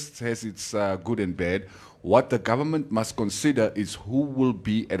tourists has its good and bad. What the government must consider is who will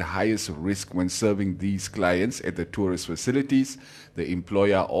be at highest risk when serving these clients at the tourist facilities, the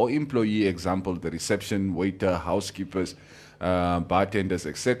employer or employee, example, the reception, waiter, housekeepers, bartenders,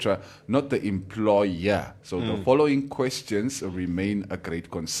 etc., not the employer. So the following questions remain a great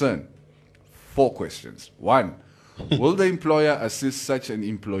concern. 4 questions. 1. Will the employer assist such an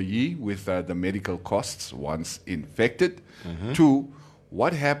employee with the medical costs once infected? 2.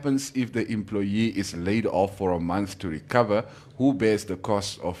 What happens if the employee is laid off for a month to recover? Who bears the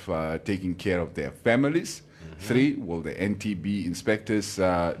cost of taking care of their families? 3. Will the NTB inspectors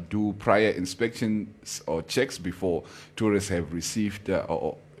do prior inspections or checks before tourists have received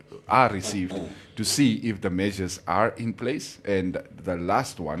or are received to see if the measures are in place? And the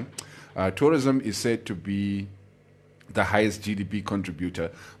last one, tourism is said to be the highest GDP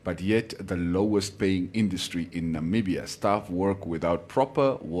contributor, but yet the lowest paying industry in Namibia. Staff work without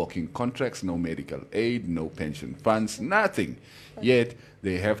proper working contracts, no medical aid, no pension funds, nothing. Yet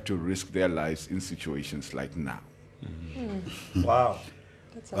they have to risk their lives in situations like now. Wow.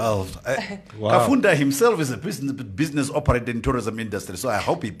 Well, Kafunda himself is a business operator in tourism industry, so I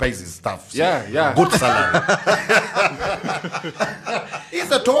hope he pays his staff good salary.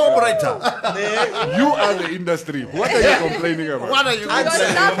 He's a tour operator. You are the industry. What are you complaining about? What are you I got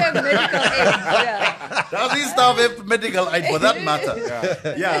complaining staff about? and medical aid. Yeah. Does his staff have medical aid for that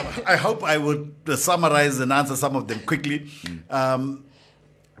matter? Yeah, I hope I would summarize and answer some of them quickly.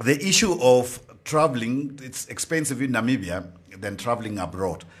 The issue of traveling, it's expensive in Namibia than traveling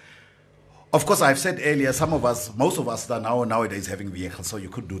abroad. Of course, I've said earlier, most of us are nowadays having vehicles, so you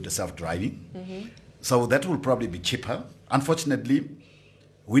could do the self-driving. So that will probably be cheaper. Unfortunately,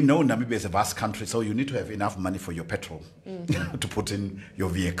 we know Namibia is a vast country, so you need to have enough money for your petrol to put in your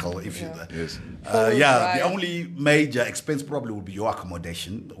vehicle. The only major expense probably would be your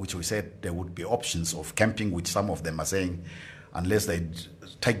accommodation, which we said there would be options of camping, which some of them are saying, unless they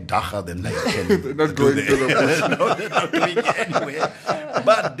take Dacha, then they can They're not going to the bush. No, they're not doing it anyway.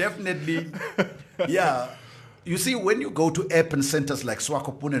 But definitely, you see, when you go to urban centers like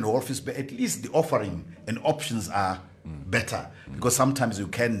Swakopmund and Walvis Bay, at least the offering and options are better. Because sometimes you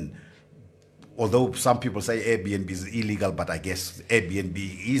can, although some people say Airbnb is illegal, but I guess Airbnb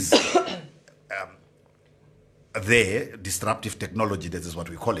is disruptive technology, that is what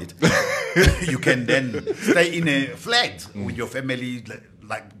we call it. You can then stay in a flat with your family,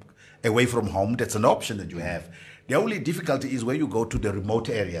 like away from home. That's an option that you have. The only difficulty is where you go to the remote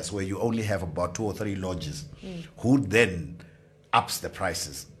areas where you only have about 2 or 3 lodges, who then ups the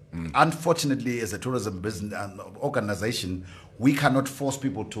prices. Unfortunately, as a tourism business organization, we cannot force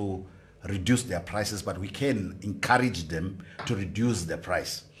people to reduce their prices, but we can encourage them to reduce their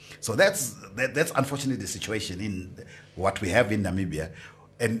price. So that's unfortunately the situation in what we have in Namibia.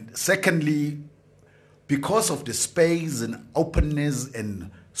 And secondly, because of the space and openness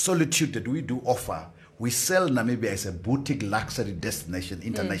and solitude that we do offer, we sell Namibia as a boutique luxury destination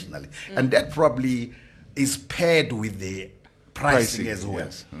internationally. And that probably is paired with the pricing as well.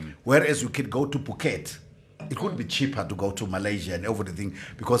 Yes. Whereas you could go to Phuket, it would be cheaper to go to Malaysia and everything,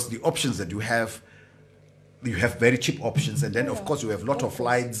 because the options that you have very cheap options, and then of course you have a lot of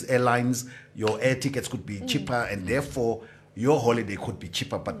flights, airlines, your air tickets could be cheaper, and therefore your holiday could be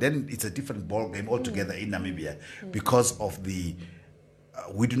cheaper. But then it's a different ball game altogether in Namibia, because of the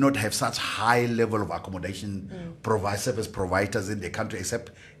we do not have such high level of accommodation service providers in the country,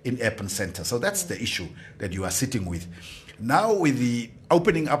 except in urban centers. So that's the issue that you are sitting with. Now, with the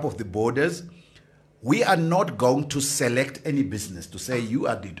opening up of the borders, we are not going to select any business to say you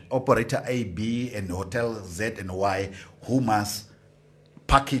are the operator A, B, and hotel Z and Y who must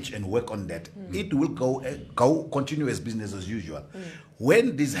package and work on that. It will go continue as business as usual.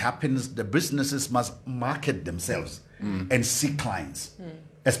 When this happens, the businesses must market themselves and seek clients,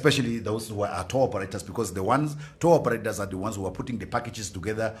 especially those who are tour operators, because tour operators are the ones who are putting the packages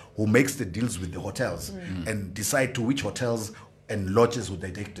together, who makes the deals with the hotels and decide to which hotels and lodges would they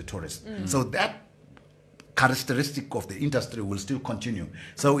take the tourists. So that characteristic of the industry will still continue.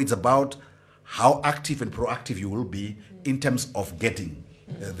 So it's about how active and proactive you will be in terms of getting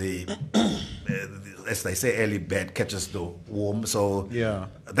as they say, early bird catches the worm. So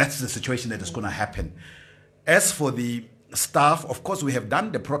that's the situation that is going to happen. As for the staff, of course, we have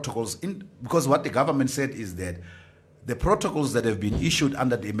done the protocols because what the government said is that the protocols that have been issued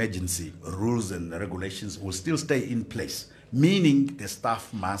under the emergency rules and regulations will still stay in place, meaning the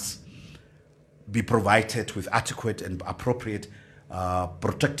staff must be provided with adequate and appropriate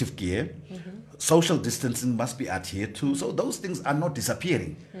protective gear. Social distancing must be adhered to. So those things are not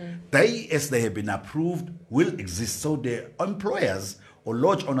disappearing. They, as they have been approved, will exist. So the employers or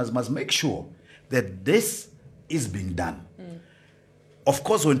lodge owners must make sure that this is being done. Of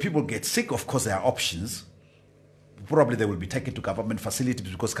course, when people get sick, of course, there are options. Probably they will be taken to government facilities,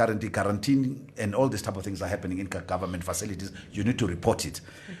 because currently quarantine and all these type of things are happening in government facilities. You need to report it.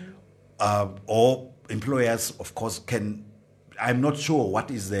 Or employers, of course, can... I'm not sure what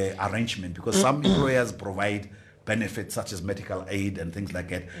is the arrangement, because some employers provide benefits such as medical aid and things like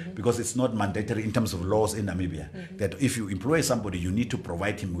that, because it's not mandatory in terms of laws in Namibia, that if you employ somebody, you need to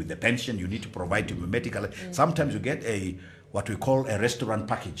provide him with a pension, you need to provide him with medical aid. Sometimes you get what we call a restaurant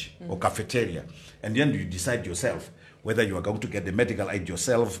package or cafeteria, and then you decide yourself whether you are going to get the medical aid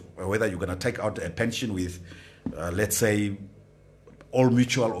yourself, or whether you're going to take out a pension with, let's say, All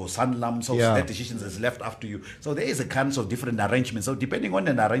Mutual or Sanlam. So that decision is left after you. So there is a kinds of different arrangements. So depending on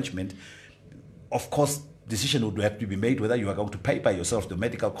an arrangement, of course, decision would have to be made whether you are going to pay by yourself the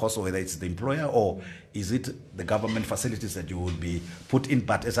medical cost, or whether it's the employer, or is it the government facilities that you would be put in.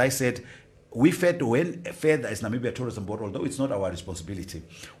 But as I said, we fed as Namibia Tourism Board, although it's not our responsibility,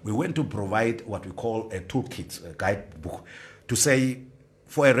 we went to provide what we call a toolkit, a guidebook, to say,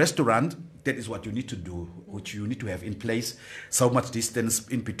 for a restaurant, that is what you need to do, which you need to have in place. So much distance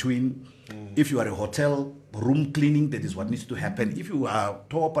in between. If you are a hotel, room cleaning, that is what needs to happen. If you are a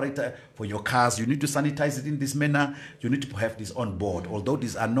tour operator for your cars, you need to sanitize it in this manner. You need to have this on board. Although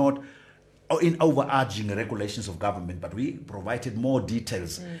these are not in overarching regulations of government, but we provided more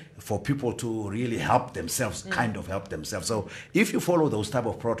details for people to really help themselves, kind of help themselves. So if you follow those type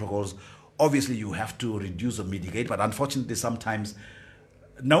of protocols, obviously you have to reduce or mitigate, but unfortunately sometimes,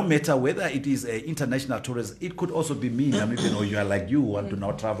 no matter whether it is an international tourist, it could also be me, Namibian, or you are like you, want to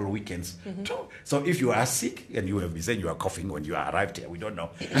now travel weekends too. So if you are sick, and you have been saying you are coughing when you arrived here, we don't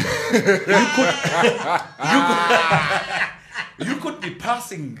know. You could be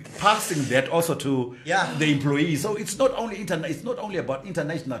passing that also to the employees. So it's not only it's not only about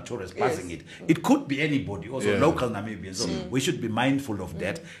international tourists passing it. It could be anybody, also local Namibians. So we should be mindful of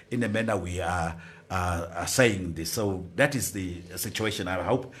that in the manner we are saying this. So that is the situation. I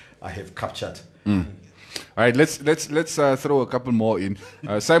hope I have captured. All right, let's throw a couple more in.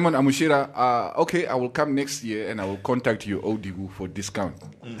 Simon Amushira, okay, I will come next year and I will contact you, Odigu, for discount.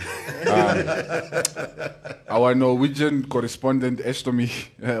 Our Norwegian correspondent,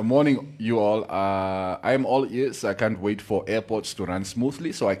 Estomi, morning you all. I am all ears. I can't wait for airports to run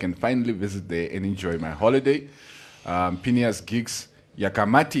smoothly so I can finally visit there and enjoy my holiday. Phineas Giggs,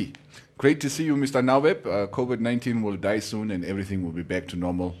 Yakamati. Great to see you, Mr. Naweb. COVID-19 will die soon and everything will be back to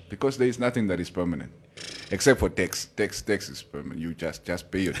normal because there is nothing that is permanent. Except for tax. Tax is permanent. You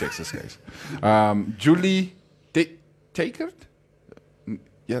just pay your taxes, guys. Julie Takert?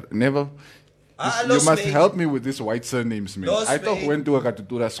 Yeah, Neville. You must help me with these white surnames, man. I thought we went to a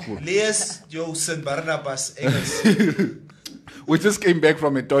Katutura school. Lees Joosen Barnabas Engels. We just came back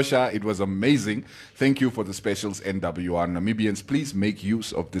from Etosha. It was amazing. Thank you for the specials, NWR. Namibians, please make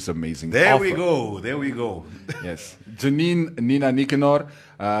use of this amazing offer. There we go. Yes. Janine Nina Nicanor,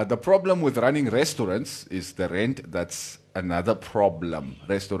 the problem with running restaurants is the rent. That's another problem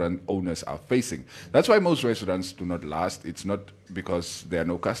restaurant owners are facing. That's why most restaurants do not last. It's not because there are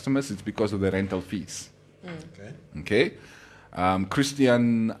no customers. It's because of the rental fees. Okay.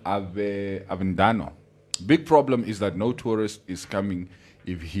 Christian Avendano. Big problem is that no tourist is coming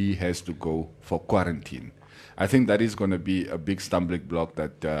if he has to go for quarantine. I think that is going to be a big stumbling block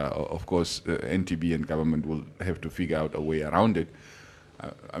that, of course, NTB and government will have to figure out a way around it.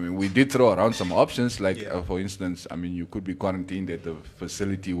 I mean, we did throw around some options, like, for instance, I mean, you could be quarantined at the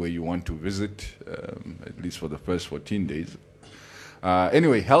facility where you want to visit, at least for the first 14 days.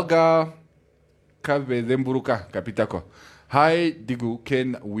 Anyway, Helga Kavedemburuka Kapitako. Hi, Digu.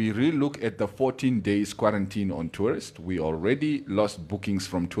 Can we relook at the 14 days quarantine on tourists? We already lost bookings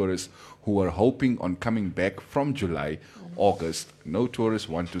from tourists who were hoping on coming back from July, August. No tourists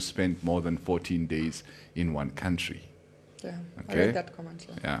want to spend more than 14 days in one country. Yeah, Okay. I read that comment.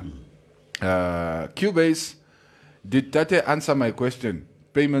 Yeah. Cubase, did Tate answer my question?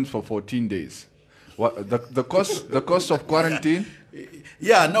 Payment for 14 days. What the cost of quarantine?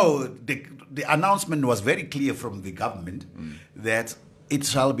 Yeah, no, the announcement was very clear from the government that it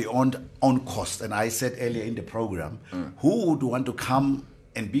shall be on cost. And I said earlier in the program, who would want to come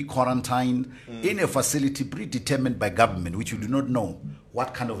and be quarantined in a facility predetermined by government, which you do not know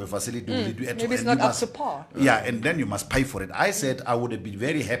what kind of a facility will it be. Maybe it's not up to par. Yeah, and then you must pay for it. I said I would have been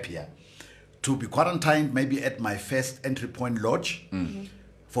very happier to be quarantined maybe at my first entry point lodge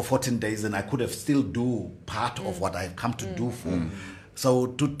for 14 days, and I could have still do part of what I've come to do for. So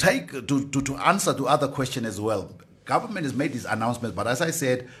to answer to other question as well, government has made these announcements, but as I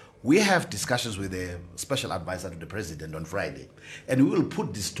said, we have discussions with the special advisor to the president on Friday, and we will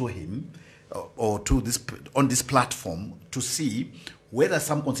put this to him or to this on this platform to see whether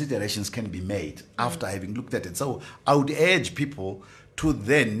some considerations can be made after having looked at it. So I would urge people to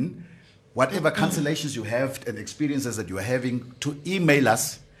then, whatever cancellations you have and experiences that you are having, to email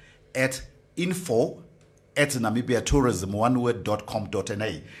us at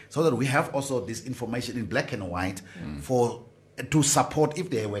info@namibiatourism.com.na, so that we have also this information in black and white to support if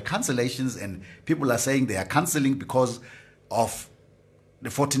there were cancellations and people are saying they are cancelling because of the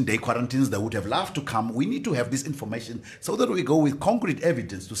 14-day quarantines. They would have loved to come. We need to have this information so that we go with concrete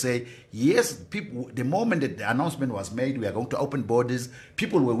evidence to say, yes, people, the moment that the announcement was made, we are going to open borders,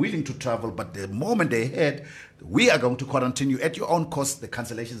 people were willing to travel, but the moment they heard, we are going to quarantine you at your own cost, the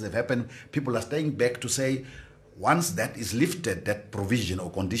cancellations have happened. People are staying back to say, once that is lifted, that provision or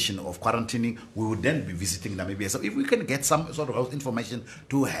condition of quarantining, we would then be visiting Namibia. So if we can get some sort of information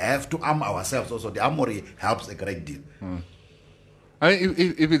to have to arm ourselves, also the armory helps a great deal. I mean,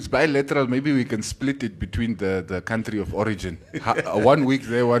 if it's bilateral, maybe we can split it between the country of origin. 1 week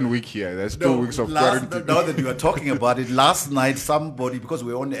there, 1 week here. That's 2 weeks of quarantine. Now that you are talking about it, last night somebody, because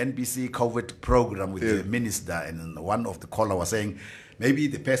we were on the NBC COVID program with the minister, and one of the caller was saying, maybe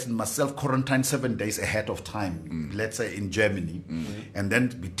the person must self-quarantine 7 days ahead of time, let's say in Germany, and then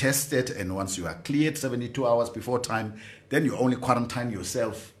be tested. And once you are cleared 72 hours before time, then you only quarantine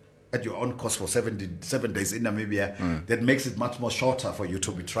yourself at your own cost for 7 days in Namibia. That makes it much more shorter for you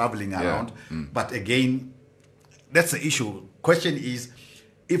to be traveling around. But again, that's the issue. Question is,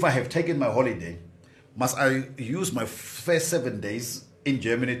 if I have taken my holiday, must I use my first 7 days in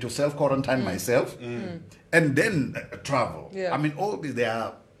Germany to self-quarantine myself and then travel? Yeah. I mean, all these, there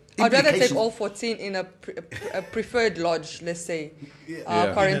are I'd rather take implications. all 14 in a preferred lodge, let's say.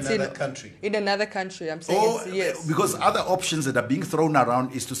 Yeah. Quarantine. In another country. In another country, I'm saying Or, yes. because other options that are being thrown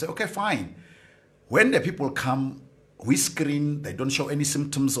around is to say, okay, fine. When the people come, we screen, they don't show any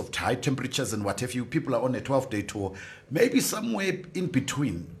symptoms of high temperatures and what have you. People are on a 12-day tour. Maybe somewhere in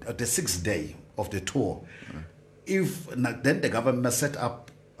between, the 6th day of the tour, then the government must set up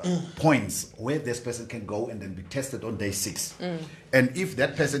points where this person can go and then be tested on day 6. And if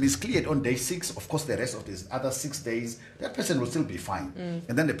that person is cleared on day 6, of course the rest of these other 6 days, that person will still be fine.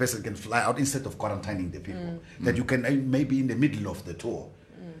 And then the person can fly out instead of quarantining the people. That you can maybe in the middle of the tour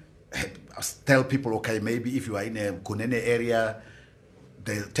tell people, okay, maybe if you are in a Kunene area,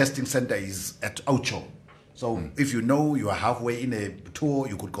 the testing center is at Ocho. So if you know you are halfway in a tour,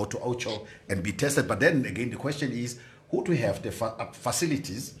 you could go to Ocho and be tested. But then again, the question is, who do we have the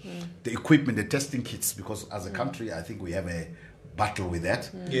facilities, the equipment, the testing kits? Because as a country, I think we have a battle with that.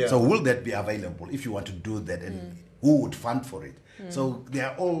 Yeah. So will that be available if you want to do that, and who would fund for it? So there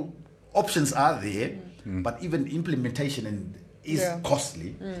are all options are there, but even implementation is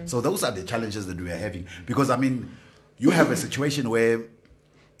costly. So those are the challenges that we are having. Because I mean, you have a situation where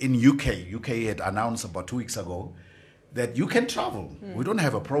in UK had announced about 2 weeks ago that you can travel. We don't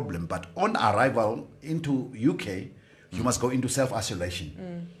have a problem, but on arrival into UK, you must go into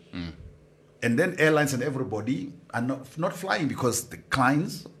self-isolation. And then airlines and everybody are not flying because the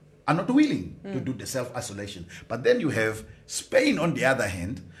clients are not willing to do the self-isolation. But then you have Spain on the other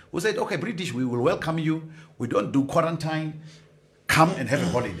hand, who said, okay, British, we will welcome you. We don't do quarantine. Come and have a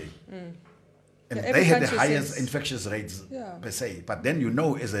holiday. And Yeah, they every had the country highest seems- infectious rates Yeah. per se. But then you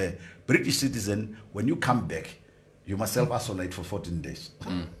know, as a British citizen, when you come back, you must self-isolate for 14 days.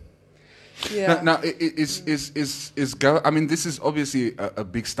 Yeah. Now, I mean, this is obviously a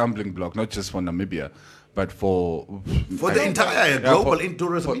big stumbling block, not just for Namibia, but for For the entire global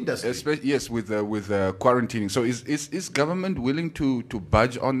tourism industry. Yes, with quarantining. So is government willing to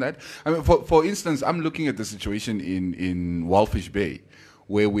budge on that? I mean, for instance, I'm looking at the situation in Walfish Bay,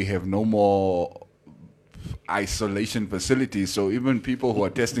 where we have no more isolation facilities. So even people who are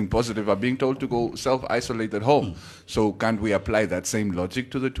testing positive are being told to go self-isolate at home. So can't we apply that same logic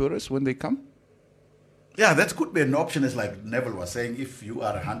to the tourists when they come? Yeah, that could be an option. As like Neville was saying, if you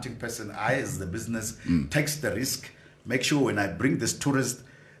are a hunting person, I as the business takes the risk, make sure when I bring this tourist,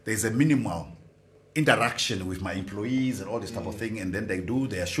 there's a minimal interaction with my employees and all this type of thing, and then they do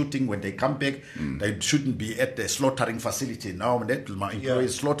their shooting. When they come back, they shouldn't be at the slaughtering facility. Now that my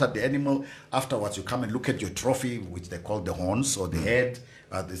employees slaughtered the animal, afterwards you come and look at your trophy, which they call the horns or the head.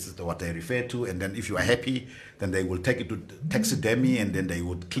 This is what they refer to. And then if you are happy, then they will take it to taxidermy, and then they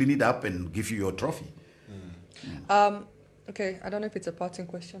would clean it up and give you your trophy. Okay, I don't know if it's a parting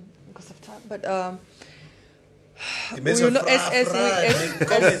question because of time, but Depends we on know-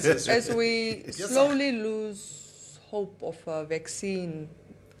 comments as we slowly lose hope of a vaccine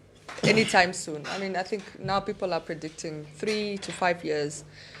anytime soon. I mean, I think now people are predicting 3 to 5 years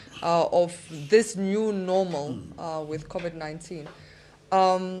of this new normal with COVID-19.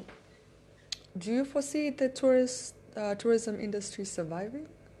 Do you foresee the tourism industry surviving?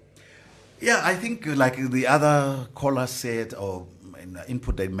 Yeah, I think like the other caller said, or in the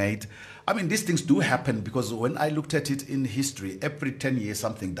input they made, I mean, these things do happen because when I looked at it in history, every 10 years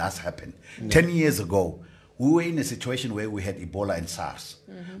something does happen. 10 years ago, we were in a situation where we had Ebola and SARS.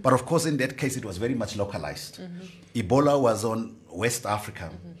 But of course, in that case, it was very much localized. Ebola was on West Africa.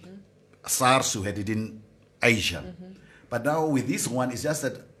 SARS, we had it in Asia. But now with this one, it's just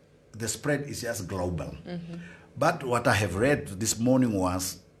that the spread is just global. But what I have read this morning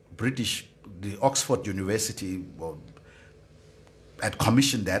was the Oxford University had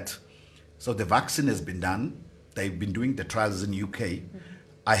commissioned that. So the vaccine has been done. They've been doing the trials in UK.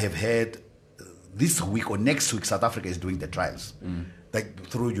 I have heard this week or next week, South Africa is doing the trials, like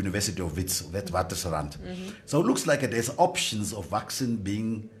through University of Witwatersrand. So it looks like there's options of vaccine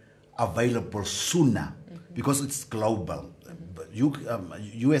being available sooner because it's global.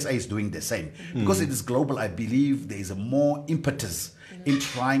 USA is doing the same. Because it is global, I believe there is a more impetus in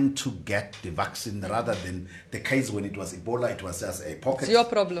trying to get the vaccine rather than the case when it was Ebola, it was just a pocket. It's your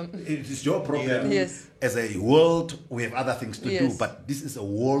problem. It is your problem. Yes. As a world, we have other things to do, Yes. but this is a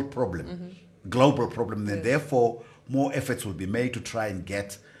world problem, global problem, and therefore more efforts will be made to try and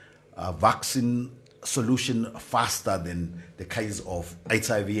get a vaccine solution faster than the case of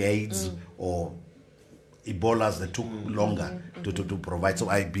HIV/AIDS or Ebolas that took longer to provide. So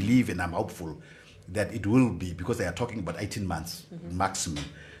I believe and I'm hopeful that it will be, because they are talking about 18 months maximum.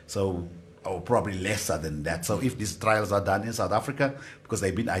 So, or probably lesser than that. So if these trials are done in South Africa, because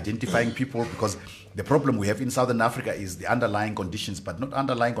they've been identifying people, because the problem we have in Southern Africa is the underlying conditions, but not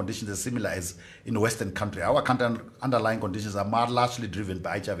underlying conditions as similar as in Western country. Our underlying conditions are more largely driven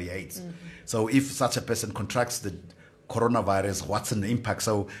by HIV/AIDS. So if such a person contracts the coronavirus, what's an impact?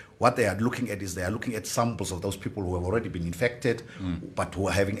 So what they are looking at is they are looking at samples of those people who have already been infected, but who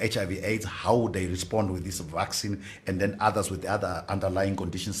are having HIV/AIDS, how would they respond with this vaccine, and then others with other underlying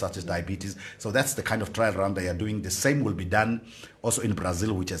conditions such as diabetes. So that's the kind of trial run they are doing. The same will be done also in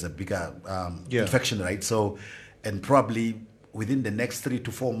Brazil, which has a bigger infection rate. So, and probably within the next 3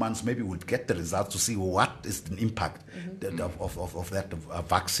 to 4 months, maybe we'll get the results to see what is the impact of that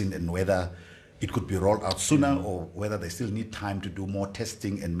vaccine, and whether it could be rolled out sooner, or whether they still need time to do more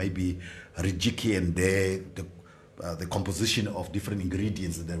testing and maybe rejig here and there the composition of different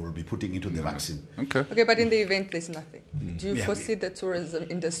ingredients that they will be putting into the vaccine. Okay, but in the event there's nothing, do you foresee the tourism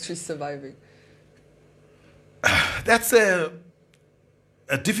industry surviving? That's a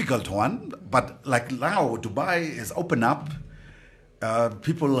difficult one, but like now Dubai is open up,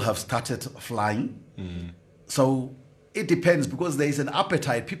 people have started flying, so it depends, because there is an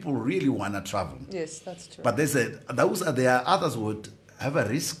appetite. People really want to travel. Yes, that's true. But there are others who would have a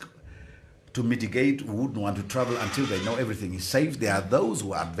risk to mitigate, who wouldn't want to travel until they know everything is safe. There are those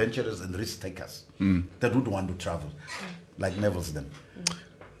who are adventurers and risk takers that would want to travel, like Neville's them.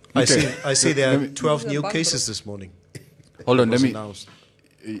 I see there are 12 This is a new bumper. cases this morning. Hold on, It let was me. announced.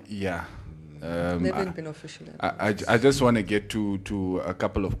 Yeah. They haven't been officially. I just want to get to a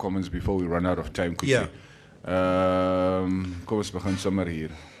couple of comments before we run out of time. Yeah. Kom ons begin sommer hier.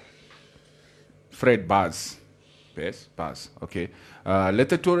 Fred Baz. Baz. Okay. Let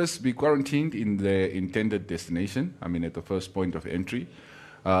the tourists be quarantined in their intended destination. I mean, at the first point of entry.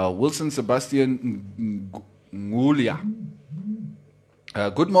 Wilson Sebastian Ngulia.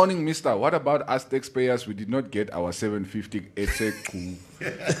 Good morning, mister. What about us taxpayers? We did not get our 750 ETSECU.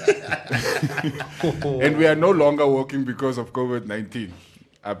 And we are no longer working because of COVID-19.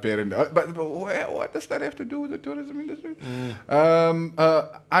 Apparently. But what does that have to do with the tourism industry?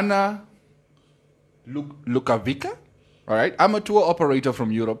 Anna Lukavica. All right. I'm a tour operator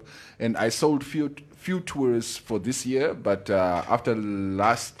from Europe, and I sold few tours for this year. But after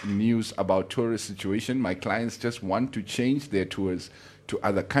last news about tourist situation, my clients just want to change their tours to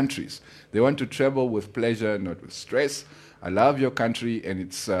other countries. They want to travel with pleasure, not with stress. I love your country, and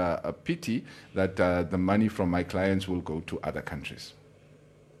it's a pity that the money from my clients will go to other countries.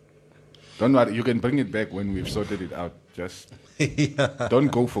 Don't worry, you can bring it back when we've sorted it out. Just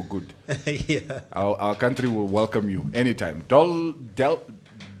don't go for good. Our country will welcome you anytime.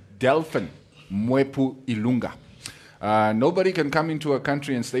 Delphin Mwepu Ilunga. Nobody can come into a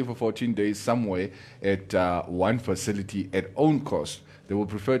country and stay for 14 days somewhere at one facility at own cost. They will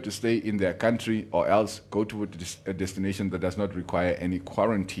prefer to stay in their country, or else go to a destination that does not require any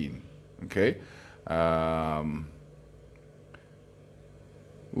quarantine. Okay?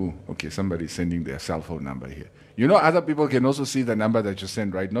 Okay, somebody's sending their cell phone number here. You know, other people can also see the number that you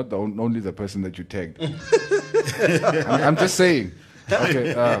send, right? Not only the person that you tagged. I'm just saying.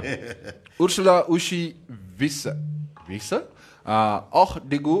 Okay. Ursula Ushi Visa?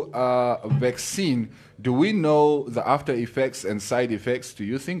 Vaccine. Do we know the after effects and side effects? Do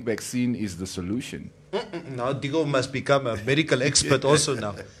you think vaccine is the solution? Now Digo must become a medical expert also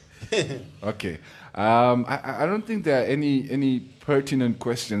now. Okay. I don't think there are any pertinent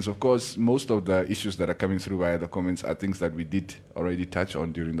questions. Of course, most of the issues that are coming through via the comments are things that we did already touch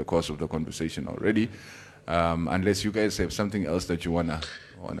on during the course of the conversation already. Unless you guys have something else that you wanna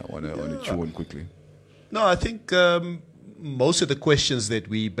chew on quickly. No, I think most of the questions that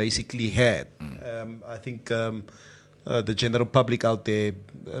we basically had, I think the general public out there,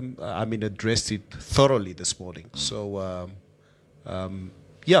 addressed it thoroughly this morning. So,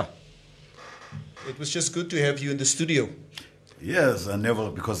 yeah. It was just good to have you in the studio. Yes, Neville,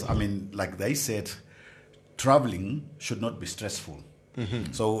 because, like they said, traveling should not be stressful.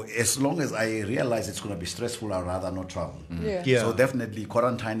 So as long as I realize it's going to be stressful, I'd rather not travel. Yeah. Yeah. So definitely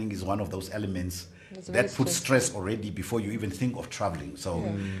quarantining is one of those elements It's very that puts stressful. stress already before you even think of traveling. So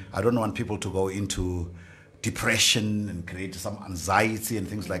I don't want people to go into depression and create some anxiety and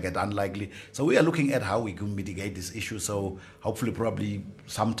things like that, unlikely. So we are looking at how we can mitigate this issue. So hopefully probably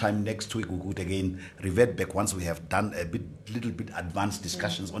sometime next week we could again revert back once we have done little bit advanced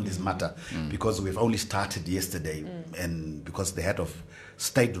discussions on this matter, because we've only started yesterday, and because the head of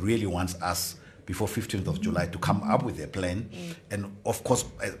state really wants us before 15th of July to come up with a plan. And of course,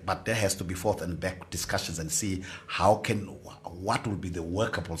 but there has to be forth and back discussions and see what will be the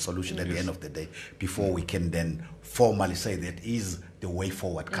workable solution at the end of the day before we can then formally say that is the way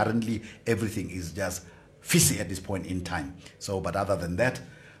forward. Currently, everything is just fizzy at this point in time. So, but other than that,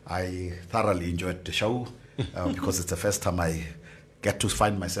 I thoroughly enjoyed the show because it's the first time I get to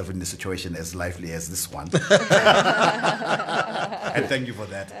find myself in a situation as lively as this one. And thank you for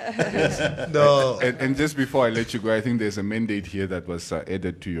that. No. And just before I let you go, I think there's a mandate here that was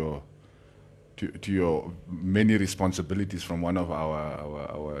added to your many responsibilities from one of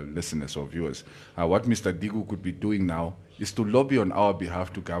our listeners or viewers. What Mr. Digu could be doing now is to lobby on our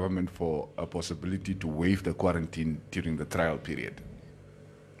behalf to government for a possibility to waive the quarantine during the trial period.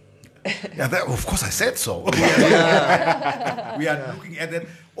 Yeah, of course I said so. We are looking at that.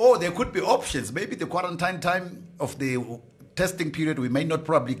 Or there could be options. Maybe the quarantine time of the testing period we may not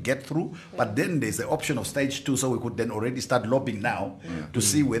probably get through, but then there's the option of stage 2, so we could then already start lobbying now to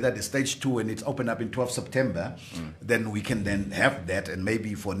see whether the stage 2, when it's open up in 12 September, then we can then have that, and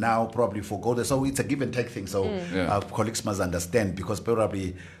maybe for now probably forgo that. So it's a give and take thing. So our colleagues must understand, because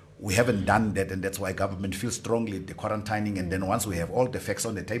probably we haven't done that, and that's why government feels strongly the quarantining. And then once we have all the facts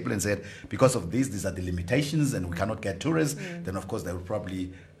on the table and said, because of this, these are the limitations and we cannot get tourists, then of course they will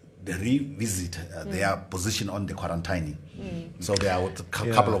probably revisit their position on the quarantining. So there are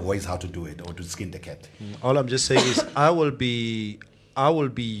a couple of ways how to do it, or to skin the cat. All I'm just saying is I will be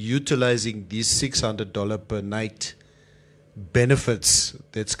utilizing these $600 per night benefits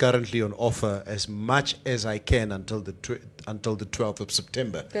that's currently on offer as much as I can until the 12th of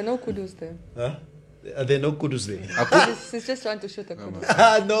September. There are no kudus there. Huh? Are there no kudus there? He's just trying to shoot a kudu.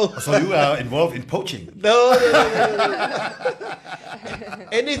 No. So you are involved in poaching? No.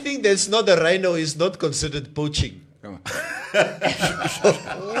 Anything that's not a rhino is not considered poaching. Come on.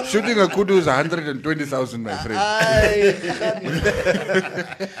 Shooting a kudu is 120,000, my friend.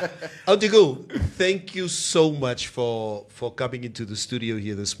 Autigo, thank you so much for coming into the studio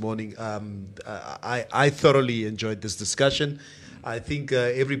here this morning. I thoroughly enjoyed this discussion. I think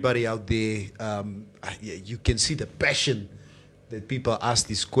everybody out there, you can see the passion that people ask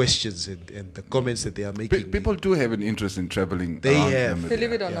these questions and the comments that they are making. People do have an interest in traveling. They around have. Namibia.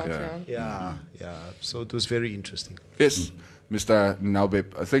 Believe it or not, Yeah. So it was very interesting. Yes, Mr.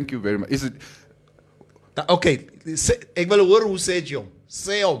 Naubeb, thank you very much. Is it? Okay, ek wil hoor hoe sê jy hom.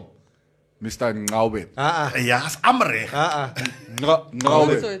 Sê hom. Mr. Naubeb. Ja, is Amre.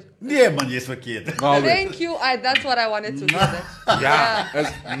 Naubeb. So Nee man, jy is verkeerd. thank you. That's what I wanted to hear. Ja, is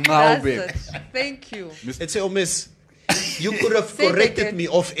That's Naubeb. it. Thank you. It say, oh miss, you could have Say it corrected again. me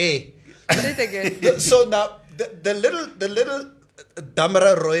off air. Say it again. So now the little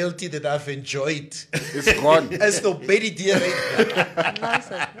Damara royalty that I've enjoyed It's gone. as no baby dear.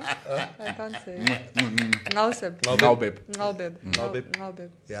 Nauseb, no? I can't say. Nauseb. Naubeb. Naubeb. Naubeb. Naubeb.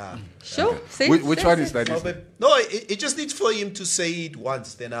 Yeah. Sure. Say Which say one it. is that? No, it just needs for him to say it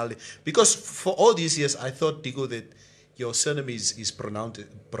once. Then because for all these years I thought, Digo, that your surname is pronounced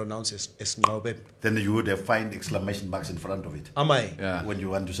as Naubeb. Then you would have find exclamation marks in front of it Am I? Yeah. when you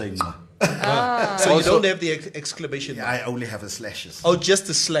want to say Nwa. So you Also- don't have the exclamation mark. I only have a slashes. Oh, just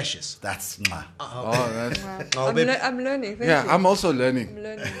the slashes. That's Nwa. Oh, that's, I'm learning. Thank yeah, you. I'm also learning. I'm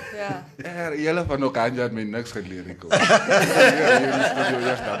learning. Yeah. Julle van ook aan met niks geleer Rico.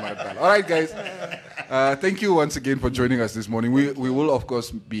 All right, guys. Thank you once again for joining us this morning. We will of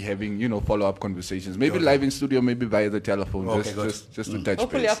course be having follow-up conversations, maybe live in studio, maybe via the telephone, Okay, good. just to touch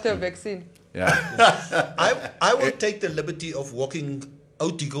Hopefully base. after a vaccine. Yeah. I will take the liberty of walking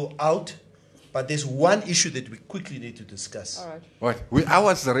Autigo out, but there's one issue that we quickly need to discuss. All right. What? I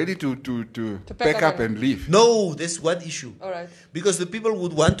was ready to pack up and leave. No, there's one issue. All right. Because the people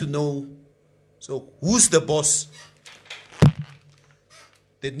would want to know, so who's the boss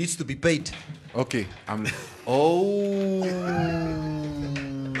that needs to be paid? Okay.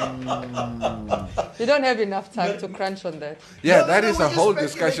 You don't have enough time to crunch on that. Yeah, No, that no, is we're a just whole speculating.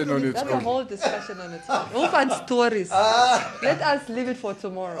 discussion on its That's a own. whole discussion on its own. Who fun stories? Let us leave it for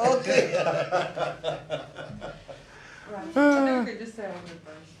tomorrow. Okay. Right. And then we can just say 100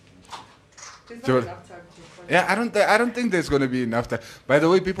 bucks. There's Sure. not enough time to crunch. Yeah, I don't think there's going to be enough time. By the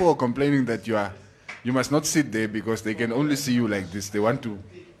way, people were complaining that you must not sit there because they can only see you like this. They want to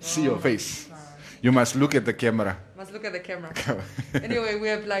see your face. You must look at the camera. Must look at the camera. Anyway, we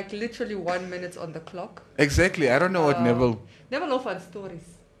have like literally 1 minute on the clock. Exactly. I don't know what Neville Neville of stories.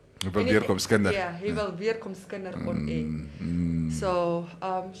 wil weer kom skinder. Yeah, he will weer kom skinder on air. So,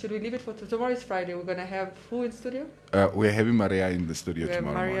 should we leave it for tomorrow? Is Friday. We're gonna have who in studio? We're having Maria in the studio We have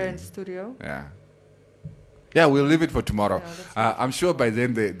tomorrow Maria morning. in studio. Yeah. Yeah, we'll leave it for tomorrow. Yeah, that's I'm sure by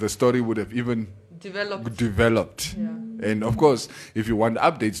then the story would have even Developed. Yeah. And of course, if you want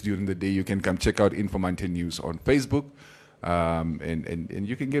updates during the day, you can come check out Informante News on Facebook. And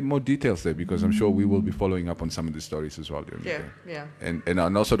you can get more details there because I'm sure we will be following up on some of the stories as well during the day. Yeah.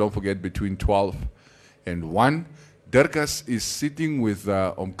 And also don't forget between 12 and 1, Dirkas is sitting with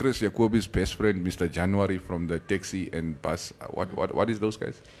Chris Jacobi's best friend, Mr. January from the taxi and bus. What is those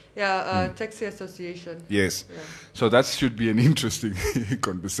guys? Yeah, Taxi Association. Yes. Yeah. So that should be an interesting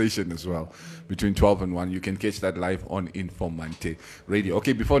conversation as well. Between 12 and 1, you can catch that live on Informante Radio.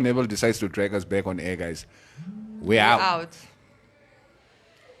 Okay, before Neville decides to drag us back on air, guys, we're out.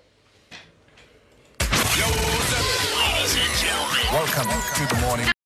 Welcome to the morning.